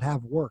does not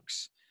have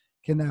works?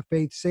 Can that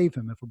faith save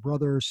him? If a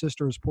brother or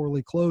sister is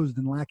poorly clothed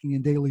and lacking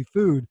in daily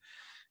food,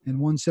 and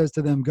one says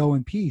to them, go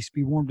in peace,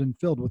 be warmed and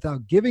filled,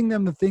 without giving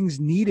them the things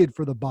needed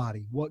for the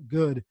body, what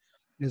good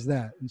is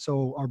that? And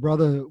so, our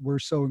brother, we're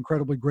so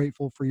incredibly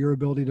grateful for your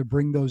ability to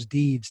bring those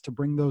deeds, to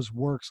bring those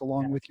works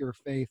along with your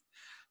faith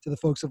to the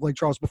folks of Lake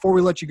Charles. Before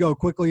we let you go,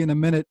 quickly in a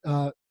minute,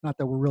 not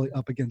that we're really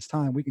up against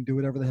time. We can do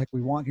whatever the heck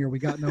we want here. We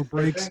got no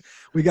breaks.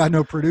 We got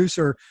no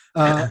producer.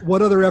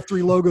 What other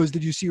F3 logos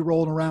did you see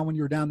rolling around when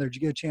you were down there? Did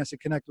you get a chance to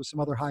connect with some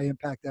other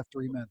high-impact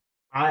F3 men?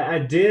 I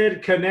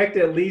did connect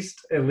at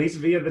least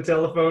via the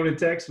telephone and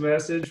text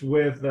message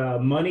with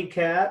Money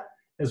Cat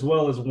as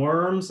well as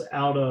Worms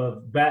out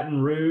of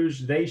Baton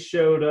Rouge. They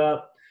showed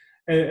up,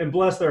 and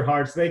bless their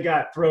hearts, they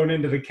got thrown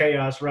into the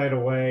chaos right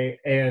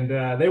away. And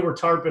they were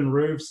tarping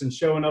roofs and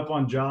showing up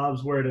on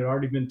jobs where it had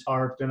already been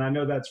tarped. And I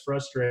know that's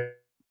frustrating.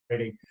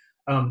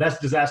 That's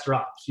disaster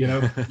ops. You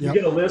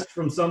get a list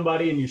from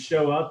somebody and you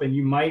show up,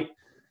 and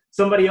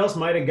somebody else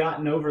might have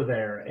gotten over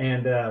there.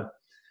 And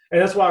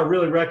that's why I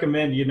really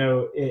recommend,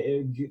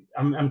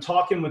 I'm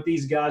talking with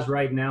these guys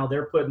right now.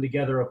 They're putting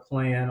together a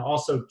plan.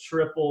 Also,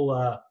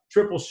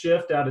 Triple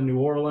Shift out of New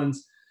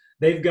Orleans.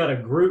 They've got a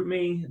group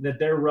me that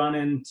they're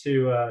running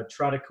to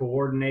try to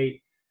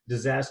coordinate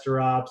disaster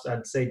ops.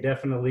 I'd say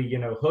definitely,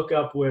 hook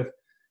up with,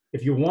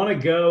 if you want to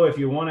go, if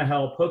you want to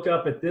help, hook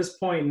up at this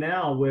point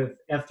now with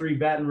F3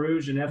 Baton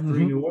Rouge and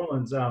F3 New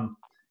Orleans.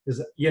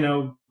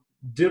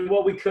 Did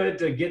what we could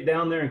to get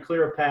down there and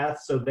clear a path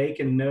so they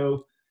can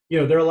know,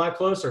 they're a lot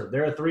closer.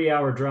 They're a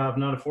 3-hour drive,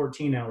 not a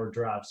 14-hour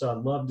drive. So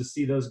I'd love to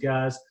see those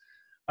guys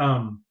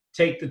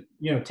take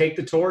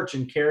the torch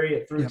and carry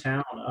it through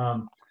town.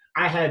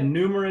 I had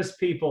numerous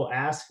people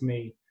ask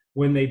me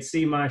when they'd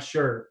see my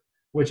shirt,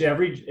 which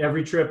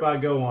every trip I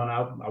go on,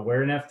 I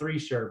wear an F3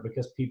 shirt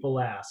because people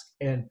ask.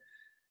 And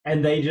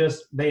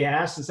they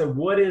asked and said,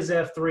 what is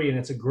F3? And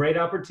it's a great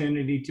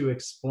opportunity to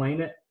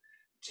explain it.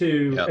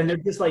 And they're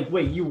just like,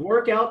 wait, you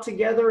work out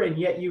together and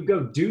yet you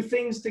go do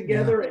things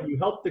together and you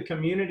help the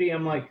community.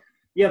 I'm like,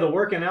 yeah, the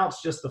working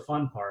out's just the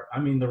fun part.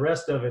 I mean, the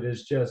rest of it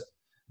is just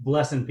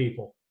blessing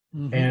people.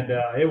 And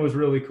it was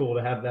really cool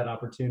to have that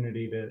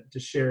opportunity to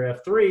share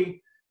F3,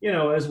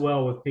 as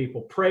well with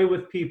people, pray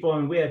with people.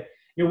 And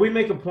we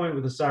make a point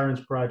with the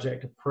Sirens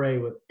Project to pray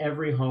with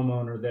every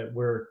homeowner that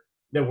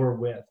we're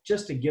with,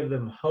 just to give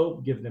them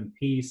hope, give them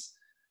peace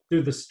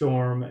through the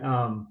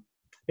storm.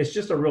 It's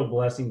just a real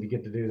blessing to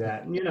get to do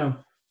that. And,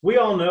 we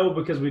all know,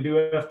 because we do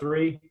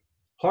F3,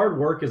 hard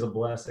work is a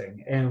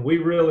blessing. And we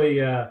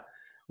really,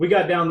 we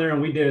got down there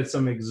and we did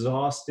some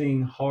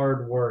exhausting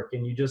hard work,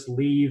 and you just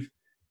leave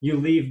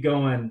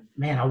going,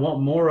 man, I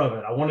want more of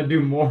it. I want to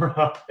do more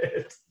of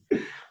it.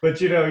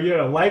 But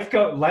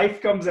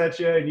life comes at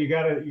you, and you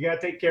gotta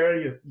take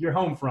care of your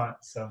home front.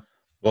 So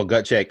Well,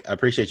 Gut Check, I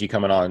appreciate you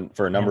coming on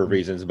for a number of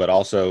reasons, but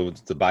also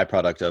the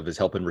byproduct of is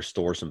helping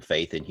restore some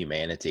faith in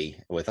humanity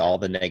with all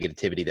the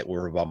negativity that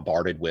we're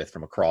bombarded with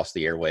from across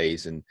the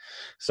airways and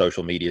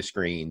social media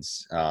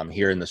screens.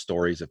 Hearing the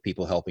stories of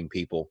people helping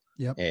people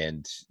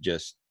and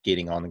just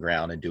getting on the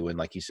ground and doing,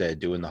 like you said,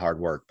 doing the hard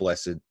work.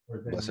 Blessed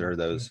are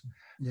those.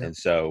 Yep. And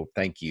so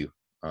thank you.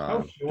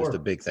 Just a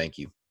big thank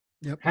you.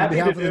 Yep. On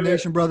behalf of the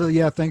nation, brother.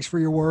 Yeah. Thanks for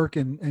your work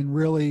and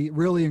really,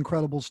 really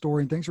incredible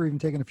story. And thanks for even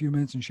taking a few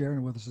minutes and sharing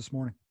it with us this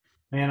morning.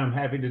 Man, I'm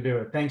happy to do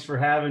it. Thanks for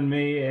having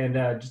me, and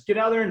just get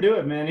out there and do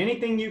it, man.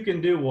 Anything you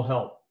can do will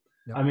help.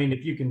 Yep. I mean,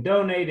 if you can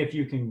donate, if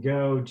you can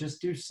go,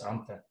 just do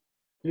something.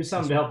 Do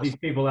something to help these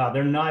people out.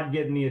 They're not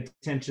getting the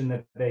attention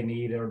that they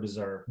need or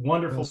deserve.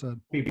 Wonderful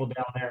people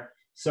down there.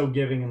 So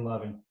giving and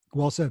loving.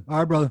 Well said. All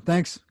right, brother.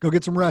 Thanks. Go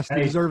get some rest.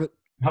 You deserve it.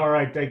 All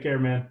right. Take care,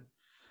 man.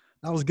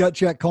 That was Gut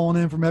Check calling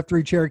in from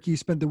F3 Cherokee.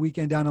 Spent the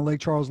weekend down in Lake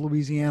Charles,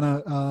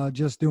 Louisiana,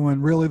 just doing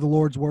really the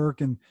Lord's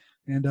work and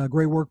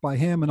great work by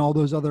him and all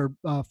those other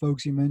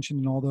folks you mentioned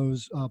and all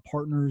those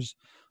partners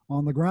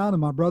on the ground.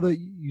 And my brother,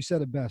 you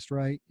said it best,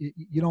 right?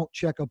 You don't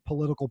check a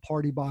political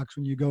party box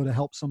when you go to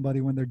help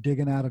somebody when they're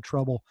digging out of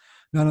trouble.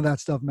 None of that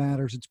stuff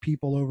matters. It's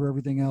people over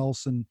everything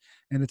else. And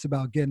it's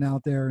about getting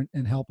out there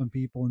and helping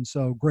people. And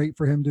so great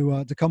for him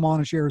to come on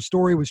and share his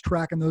story. Was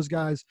tracking those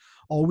guys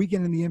all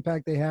weekend and the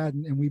impact they had.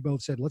 And we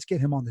both said, let's get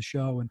him on the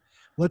show and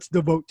let's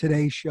devote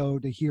today's show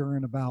to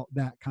hearing about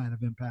that kind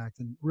of impact,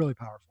 and really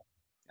powerful.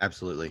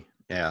 Absolutely.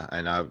 Yeah.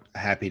 And I'm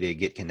happy to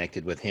get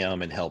connected with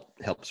him and help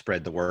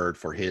spread the word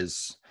for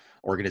his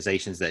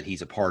organizations that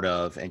he's a part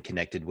of and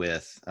connected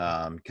with,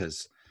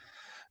 because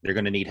they're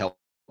going to need help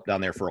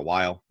down there for a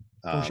while.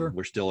 Sure.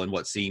 We're still in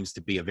what seems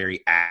to be a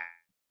very active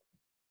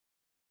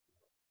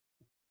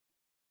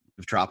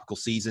tropical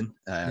season.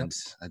 And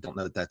I don't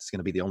know that that's going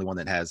to be the only one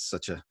that has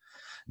such a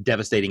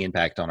devastating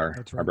impact on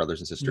our brothers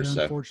and sisters.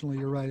 Yeah, unfortunately,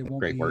 you're right. It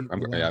won't great work.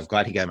 I'm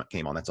glad he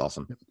came on. That's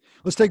awesome. Yep.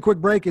 Let's take a quick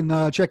break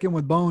and check in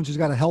with Bones, who's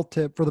got a health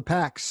tip for the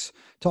Packs,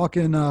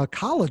 talking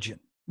collagen.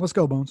 Let's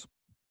go, Bones.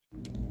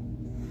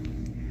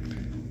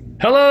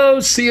 Hello,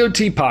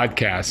 COT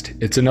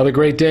Podcast. It's another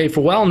great day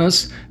for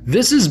wellness.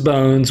 This is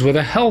Bones with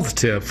a health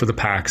tip for the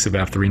Packs of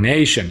F3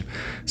 Nation.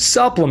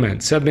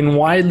 Supplements have been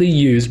widely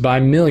used by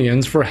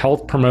millions for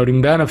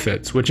health-promoting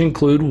benefits, which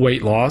include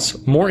weight loss,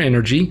 more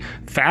energy,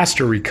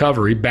 faster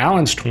recovery,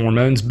 balanced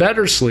hormones,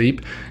 better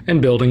sleep,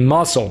 and building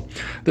muscle.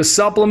 The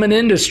supplement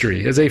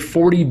industry is a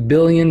 $40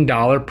 billion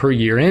per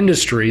year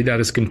industry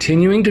that is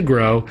continuing to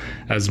grow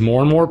as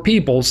more and more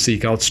people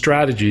seek out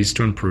strategies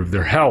to improve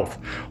their health.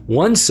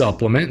 One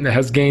supplement that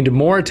has gained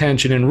more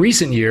attention in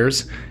recent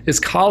years is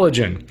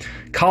collagen.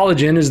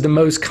 Collagen is the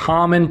most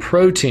common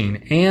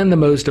protein and the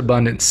most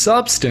abundant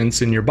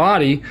substance in your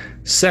body,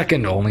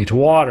 second only to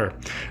water.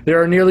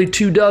 There are nearly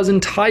 24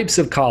 types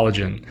of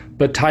collagen,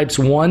 but types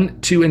 1,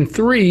 2, and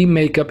 3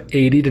 make up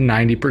 80 to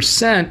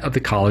 90% of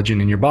the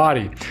collagen in your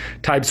body.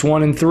 Types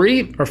 1 and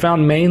 3 are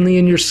found mainly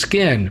in your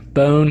skin,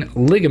 bone,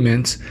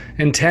 ligaments,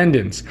 and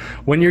tendons.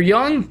 When you're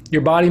young,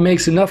 your body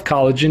makes enough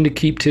collagen to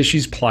keep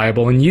tissues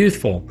pliable and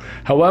youthful.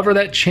 However,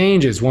 that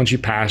changes once you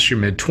pass your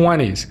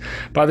mid-20s.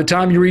 By the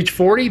time you reach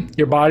 40,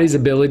 your body's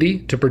ability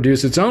to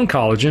produce its own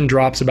collagen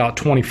drops about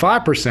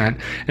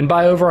 25%, and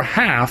by over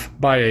half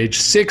by age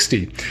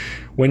 60.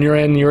 When you're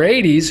in your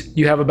 80s,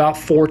 you have about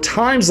 4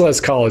 times less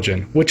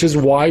collagen, which is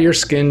why your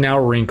skin now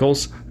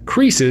wrinkles,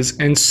 creases,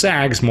 and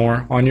sags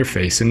more on your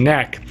face and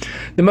neck.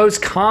 The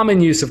most common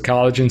use of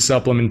collagen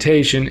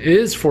supplementation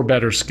is for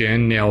better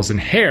skin, nails, and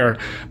hair,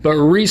 but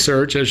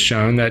research has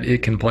shown that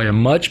it can play a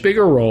much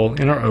bigger role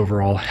in our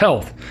overall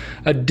health.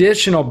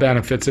 Additional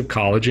benefits of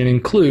collagen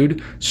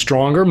include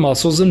stronger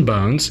muscles and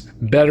bones,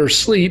 better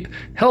sleep,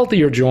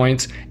 healthier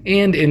joints,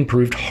 and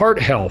improved heart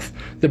health.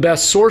 The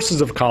best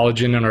sources of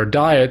collagen in our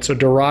diets are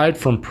derived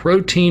from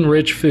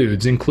protein-rich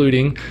foods,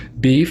 including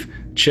beef,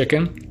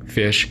 chicken,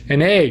 fish,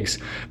 and eggs.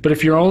 But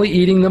if you're only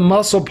eating the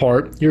muscle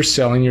part, you're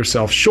selling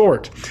yourself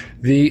short.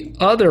 The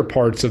other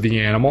parts of the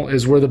animal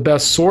is where the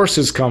best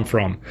sources come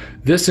from.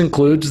 This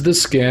includes the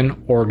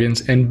skin,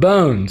 organs, and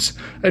bones,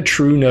 a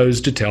true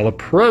nose-to-tail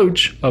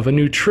approach of a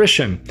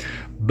nutrition.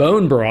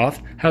 Bone broth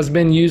has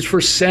been used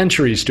for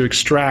centuries to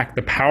extract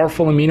the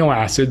powerful amino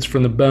acids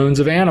from the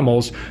bones of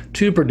animals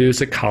to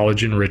produce a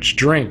collagen-rich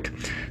drink.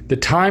 The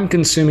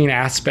time-consuming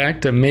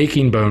aspect of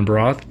making bone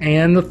broth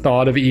and the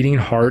thought of eating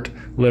heart,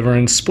 liver,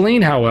 and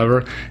spleen,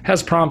 however,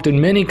 has prompted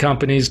many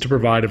companies to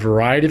provide a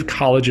variety of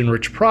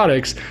collagen-rich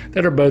products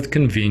that are both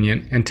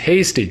convenient and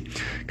tasty.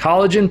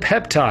 Collagen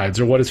peptides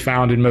are what is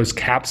found in most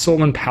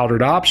capsule and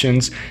powdered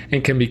options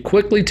and can be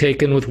quickly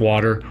taken with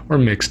water or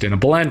mixed in a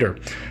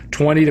blender.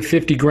 20 to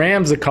 50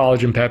 grams of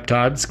collagen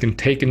peptides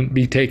can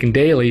be taken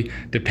daily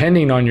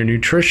depending on your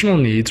nutritional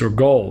needs or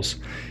goals.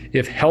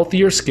 If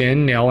healthier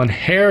skin, nail, and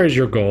hair is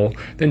your goal,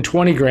 then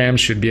 20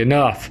 grams should be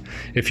enough.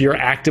 If you're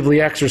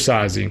actively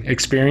exercising,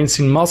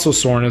 experiencing muscle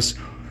soreness,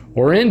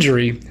 or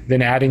injury,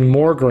 then adding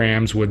more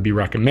grams would be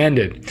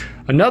recommended.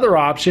 Another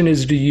option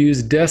is to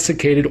use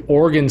desiccated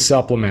organ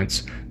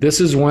supplements.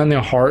 This is when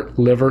the heart,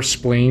 liver,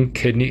 spleen,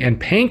 kidney, and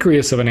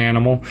pancreas of an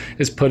animal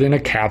is put in a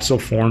capsule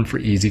form for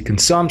easy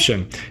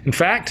consumption. In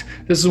fact,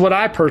 this is what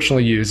I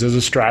personally use as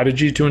a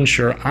strategy to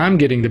ensure I'm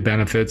getting the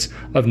benefits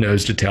of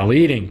nose-to-tail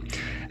eating.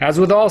 As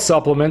with all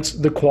supplements,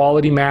 the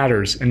quality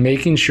matters, and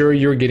making sure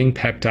you're getting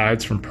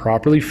peptides from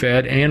properly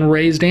fed and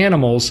raised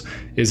animals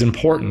is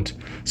important.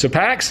 So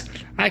Pax,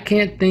 I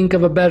can't think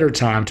of a better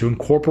time to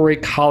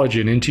incorporate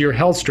collagen into your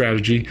health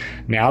strategy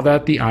now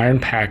that the Iron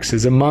Pax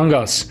is among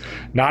us.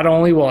 Not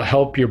only will it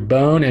help your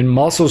bone and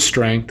muscle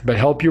strength, but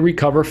help you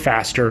recover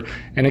faster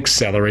and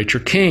accelerate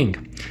your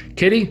king.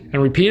 Kitty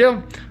and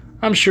Rapido,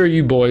 I'm sure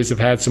you boys have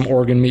had some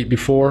organ meat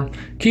before.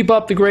 Keep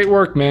up the great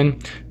work, men.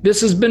 This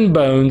has been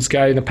Bones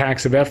guiding the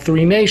Pax of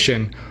F3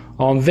 Nation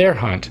on their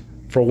hunt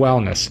for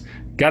wellness.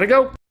 Gotta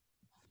go.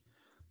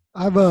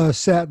 I've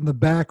sat in the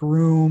back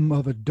room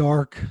of a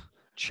dark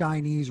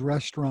Chinese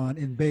restaurant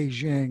in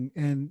Beijing,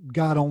 and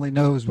God only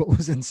knows what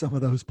was in some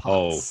of those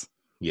pots. Oh,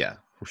 yeah.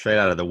 We're straight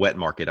out of the wet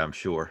market, I'm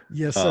sure.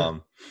 Yes, sir.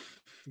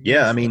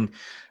 Yeah, I mean,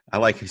 I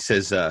like he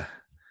says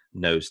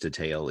nose to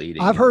tail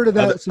eating. I've heard of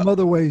that some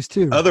other ways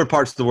too. Other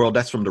parts of the world,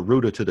 that's from the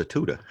rooter to the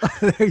tutor.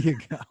 There you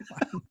go.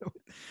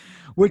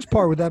 Which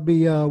part would that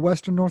be?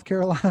 Western North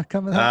Carolina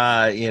coming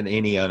up? In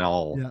any and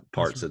all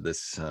parts of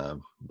this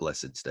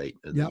blessed state.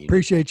 Yeah,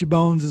 appreciate you,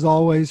 Bones, as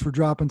always, for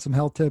dropping some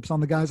health tips on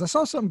the guys. I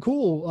saw something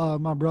cool,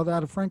 my brother,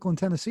 out of Franklin,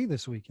 Tennessee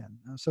this weekend.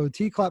 So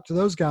T-clap to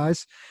those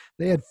guys.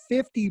 They had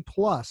 50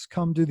 plus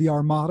come to the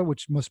Armada,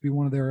 which must be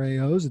one of their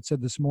AOs. It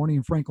said this morning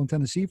in Franklin,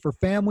 Tennessee, for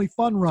Family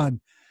Fun Run.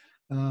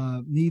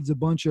 Needs a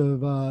bunch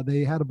of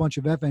they had a bunch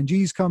of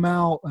FNGs come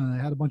out,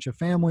 they had a bunch of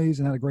families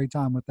and had a great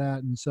time with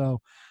that. And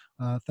so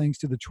thanks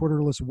to the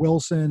Twitterless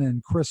Wilson,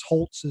 and Chris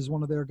Holtz is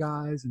one of their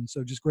guys, and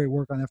so just great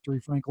work on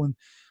F3 Franklin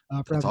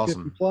for having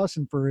awesome. 50 plus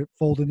and for it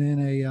folding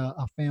in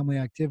a family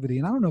activity.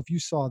 And I don't know if you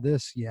saw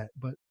this yet,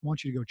 but I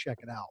want you to go check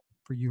it out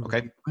for you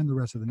and the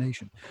rest of the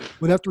nation.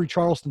 What F3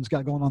 Charleston's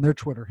got going on their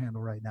Twitter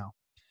handle right now.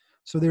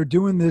 So they're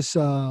doing this,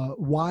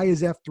 why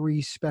is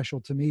F3 special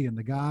to me? And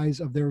the guys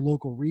of their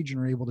local region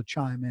are able to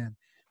chime in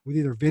with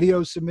either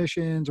video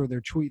submissions or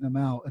they're tweeting them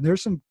out. And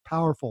there's some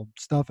powerful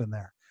stuff in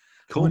there.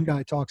 Cool. One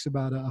guy talks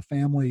about a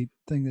family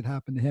thing that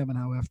happened to him and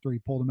how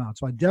F3 pulled him out.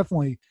 So I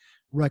definitely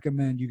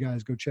recommend you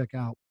guys go check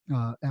out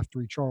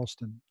F3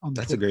 Charleston.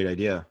 That's a great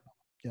idea.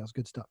 Yeah, it's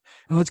good stuff.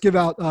 And let's give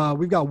out,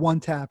 we've got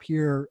one tap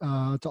here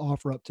to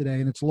offer up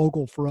today, and it's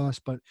local for us,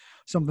 but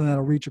something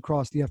that'll reach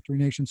across the F3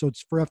 Nation. So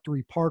it's for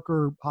F3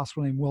 Parker,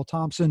 hospital named Will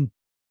Thompson.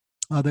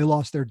 They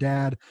lost their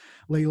dad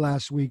late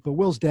last week, but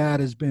Will's dad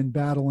has been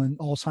battling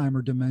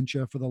Alzheimer's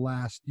dementia for the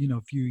last,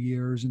 few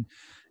years.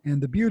 And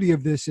the beauty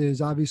of this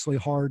is obviously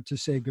hard to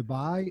say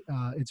goodbye.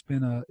 It's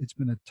been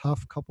a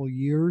tough couple of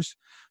years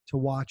to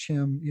watch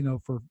him,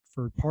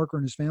 for Parker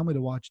and his family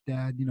to watch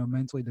dad,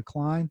 mentally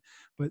decline,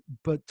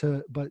 so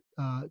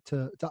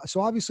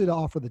obviously to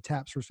offer the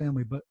taps for his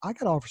family, but I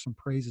got to offer some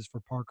praises for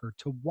Parker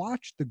to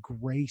watch the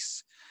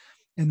grace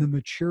and the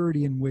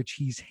maturity in which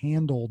he's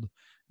handled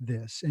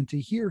this, and to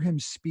hear him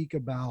speak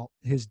about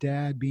his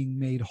dad being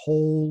made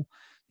whole,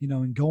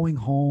 and going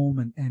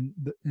home,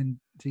 and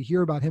to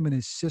hear about him and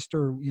his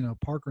sister,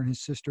 Parker and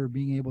his sister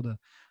being able to,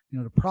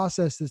 to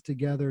process this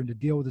together and to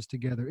deal with this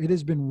together. It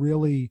has been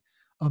really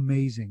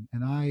amazing.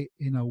 And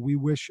we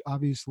wish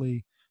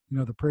obviously,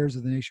 the prayers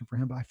of the nation for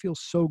him, but I feel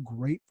so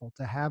grateful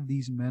to have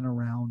these men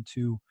around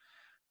to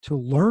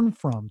learn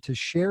from, to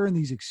share in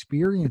these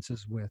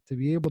experiences with, to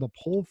be able to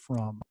pull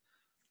from,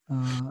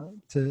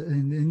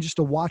 and just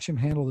to watch him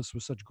handle this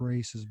with such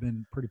grace has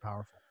been pretty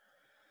powerful.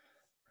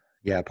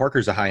 Yeah,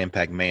 Parker's a high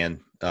impact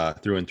man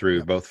through and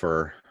through, both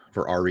for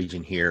our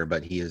region here,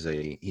 but he's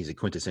a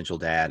quintessential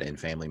dad and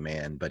family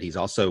man, but he's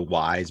also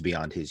wise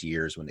beyond his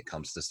years when it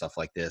comes to stuff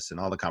like this. And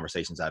all the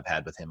conversations I've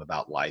had with him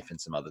about life and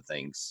some other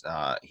things,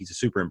 he's a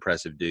super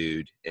impressive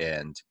dude.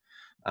 And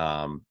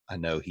I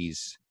know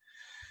he's,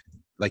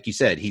 like you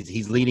said,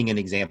 he's leading an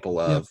example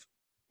of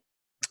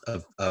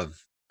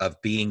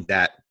being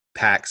that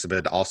Pax,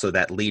 but also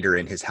that leader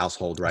in his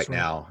household right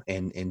now,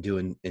 and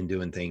doing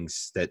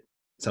things that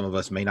some of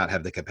us may not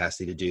have the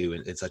capacity to do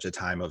in such a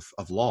time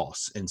of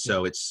loss. And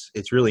so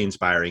it's really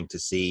inspiring to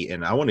see.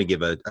 And I want to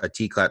give a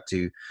T-clap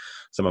to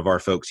some of our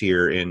folks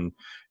here in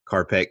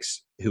Carpex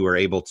who are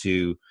able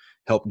to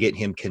help get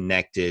him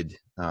connected.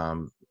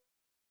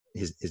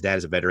 His dad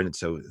is a veteran, and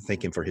so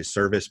thank him for his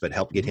service, but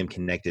help get him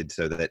connected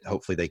so that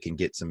hopefully they can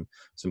get some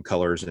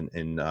colors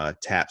and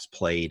taps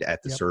played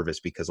at the service,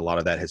 because a lot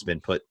of that has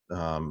been put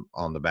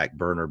on the back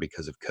burner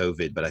because of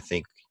COVID. But I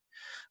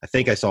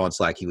think I saw on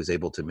Slack he was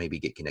able to maybe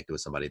get connected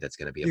with somebody that's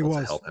going to be able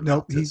to help him.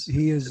 Nope,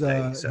 he is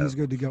today, he's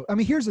good to go. I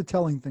mean, here's the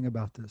telling thing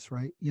about this,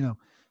 right?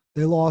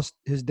 They lost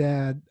his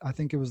dad, I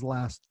think it was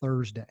last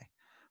Thursday.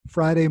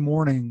 Friday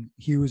morning,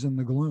 he was in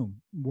the gloom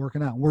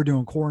working out. We're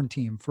doing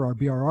quarantine for our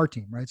BRR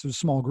team, right? So it's a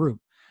small group.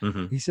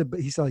 Mm-hmm. He said,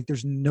 like,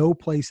 there's no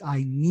place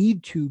I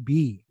need to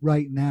be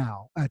right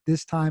now at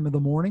this time of the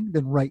morning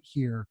than right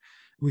here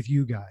with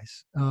you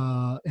guys.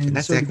 And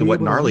that's so exactly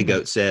what Gnarly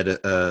Goat said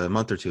a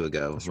month or two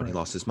ago when he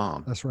lost his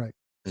mom. That's right.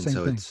 And Same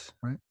so thing, it's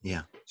right.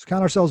 Yeah. So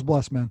count ourselves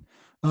blessed, man.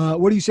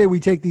 What do you say we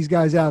take these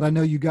guys out? I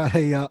know you got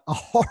a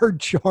hard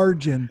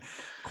charging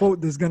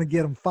quote that's going to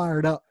get them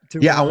fired up.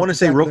 I want to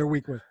say their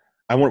week with.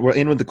 We'll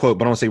end with the quote,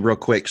 but I want to say real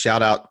quick,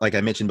 shout out, like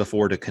I mentioned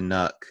before, to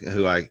Canuck,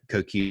 who I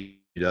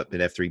co-queued up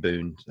at F3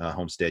 Boone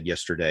Homestead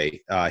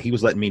yesterday. He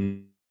was letting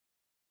me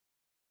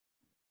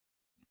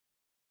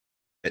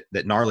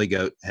that Gnarly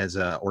Goat has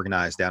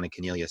organized down in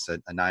Cornelius a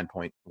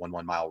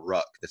 9.11 mile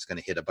ruck that's going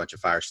to hit a bunch of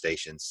fire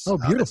stations. Oh,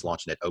 beautiful. That's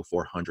launching at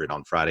 0400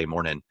 on Friday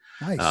morning.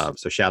 Nice.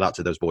 So shout out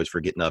to those boys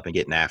for getting up and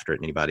getting after it.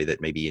 And anybody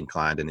that may be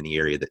inclined and in the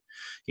area that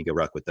can go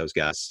ruck with those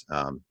guys,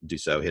 do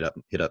so. Hit up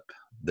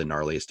the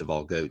gnarliest of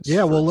all goats.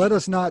 Yeah, well, let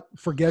us not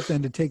forget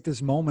then to take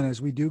this moment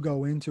as we do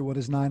go into what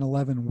is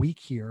 9/11 week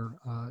here.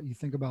 You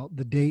think about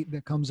the date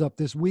that comes up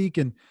this week,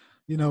 and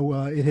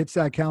it hits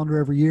that calendar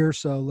every year.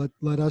 So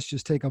let us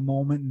just take a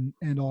moment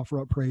and offer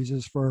up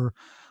praises for,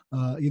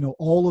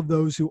 all of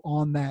those who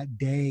on that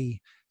day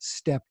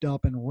stepped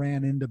up and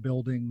ran into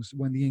buildings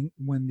when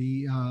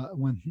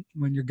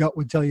your gut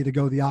would tell you to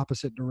go the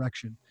opposite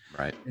direction.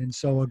 Right. And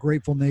so a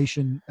grateful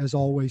nation, as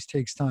always,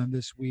 takes time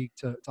this week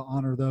to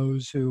honor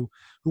those who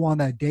on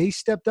that day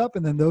stepped up,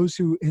 and then those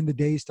who in the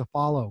days to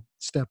follow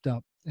stepped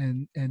up,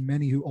 and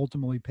many who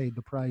ultimately paid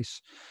the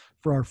price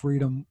for our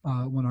freedom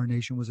when our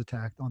nation was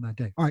attacked on that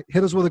day. All right,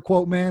 hit us with a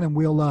quote, man, and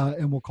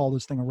we'll call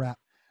this thing a wrap.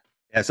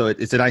 Yeah, so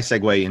it's a nice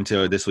segue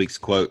into this week's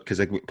quote, because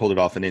I pulled it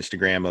off on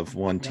Instagram of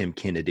one Tim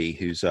Kennedy,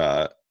 who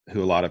a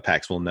lot of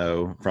PAX will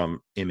know from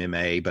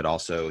MMA, but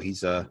also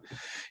he's a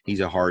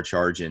hard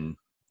charging.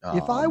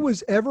 If I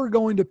was ever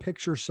going to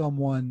picture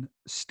someone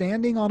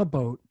standing on a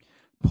boat,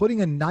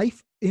 putting a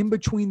knife in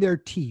between their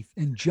teeth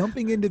and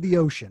jumping into the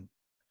ocean,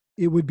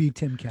 it would be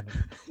Tim Kennedy.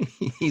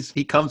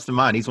 He comes to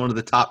mind. He's one of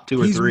the top two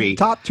or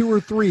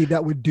three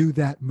that would do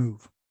that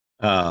move.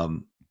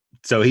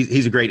 So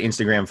he's a great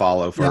Instagram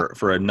follow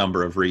for a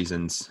number of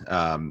reasons.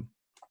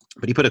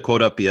 But he put a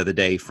quote up the other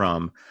day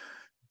from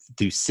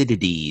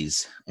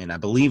Thucydides, and I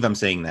believe I'm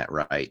saying that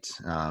right.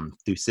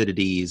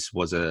 Thucydides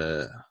was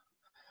a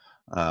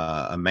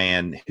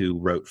man who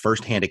wrote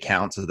firsthand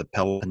accounts of the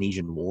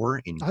Peloponnesian War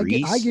in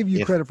Greece. I give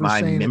you credit for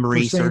saying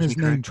his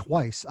name correct.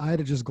 Twice. I had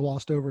to just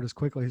glossed over it as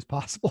quickly as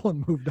possible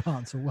and moved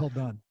on. So well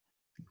done.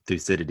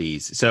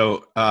 Thucydides.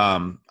 So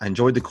I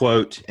enjoyed the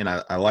quote, and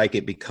I like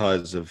it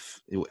because of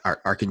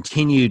our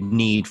continued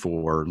need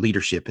for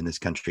leadership in this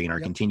country, and our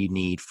continued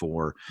need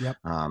for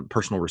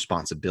personal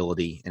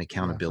responsibility and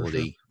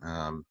accountability,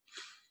 and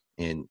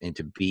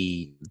to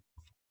be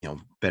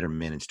better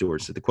men and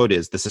stewards. So the quote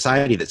is, "The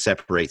society that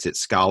separates its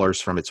scholars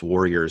from its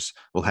warriors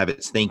will have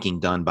its thinking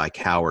done by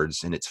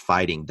cowards and its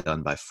fighting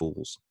done by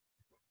fools."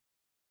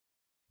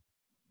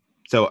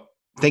 So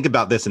think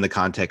about this in the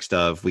context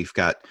of we've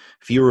got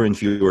fewer and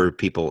fewer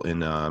people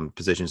in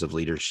positions of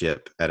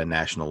leadership at a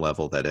national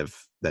level that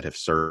have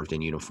served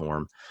in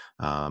uniform,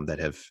 that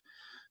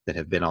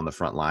have been on the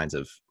front lines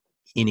of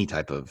any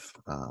type of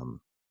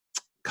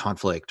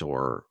conflict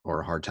or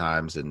hard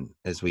times. And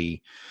as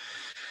we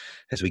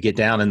get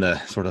down in the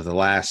sort of the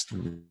last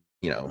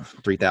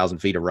 3,000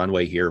 feet of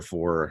runway here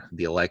for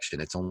the election,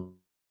 it's only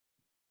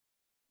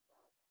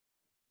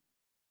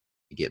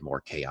get more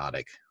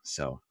chaotic.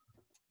 So.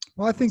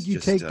 Well, I think you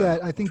take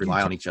that. I think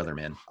rely on each other,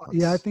 man.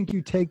 I think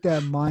you take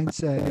that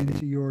mindset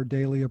into your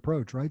daily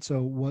approach, right?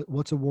 So,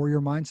 what's a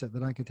warrior mindset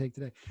that I could take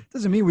today? It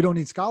doesn't mean we don't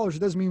need scholars. It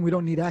doesn't mean we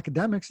don't need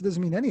academics. It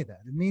doesn't mean any of that.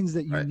 It means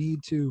that you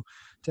need to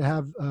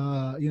have,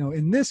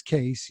 in this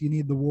case, you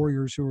need the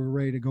warriors who are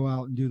ready to go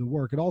out and do the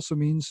work. It also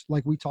means,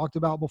 like we talked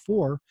about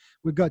before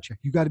with gut check,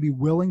 you got to be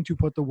willing to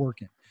put the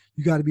work in.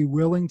 You got to be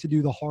willing to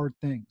do the hard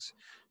things.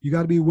 You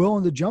got to be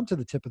willing to jump to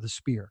the tip of the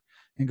spear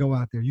and go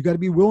out there. You got to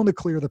be willing to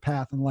clear the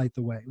path and light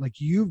the way. Like,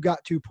 you've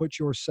got to put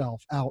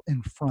yourself out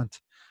in front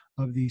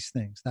of these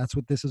things. That's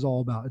what this is all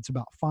about. It's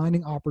about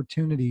finding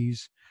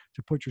opportunities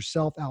to put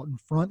yourself out in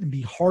front and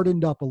be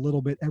hardened up a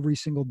little bit every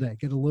single day.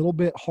 Get a little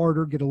bit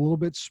harder, get a little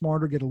bit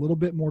smarter, get a little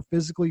bit more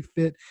physically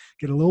fit,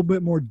 get a little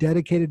bit more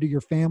dedicated to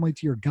your family,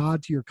 to your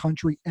God, to your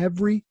country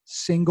every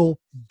single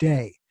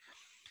day.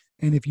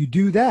 And if you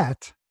do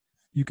that,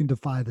 you can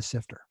defy the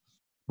sifter.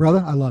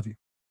 Brother, I love you.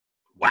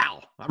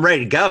 Wow. I'm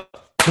ready to go.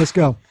 Let's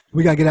go.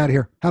 We got to get out of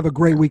here. Have a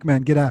great week,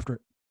 man. Get after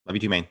it. Love you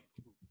too, man.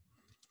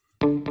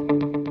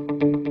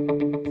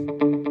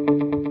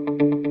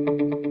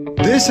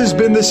 This has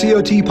been the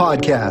COT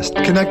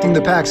Podcast, connecting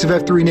the PAX of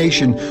F3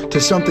 Nation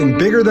to something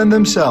bigger than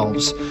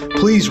themselves.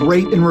 Please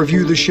rate and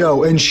review the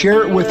show and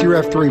share it with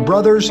your F3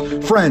 brothers,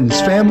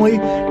 friends, family,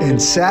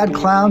 and sad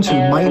clowns who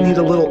might need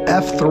a little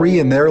F3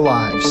 in their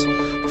lives.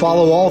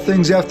 Follow all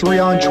things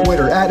F3 on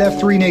Twitter at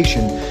F3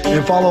 Nation,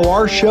 and follow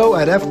our show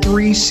at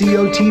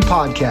F3COT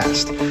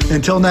Podcast.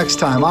 Until next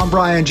time, I'm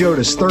Brian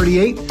Jodas,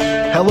 38,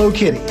 Hello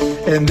Kitty,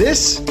 and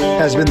this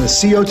has been the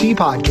COT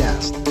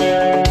Podcast.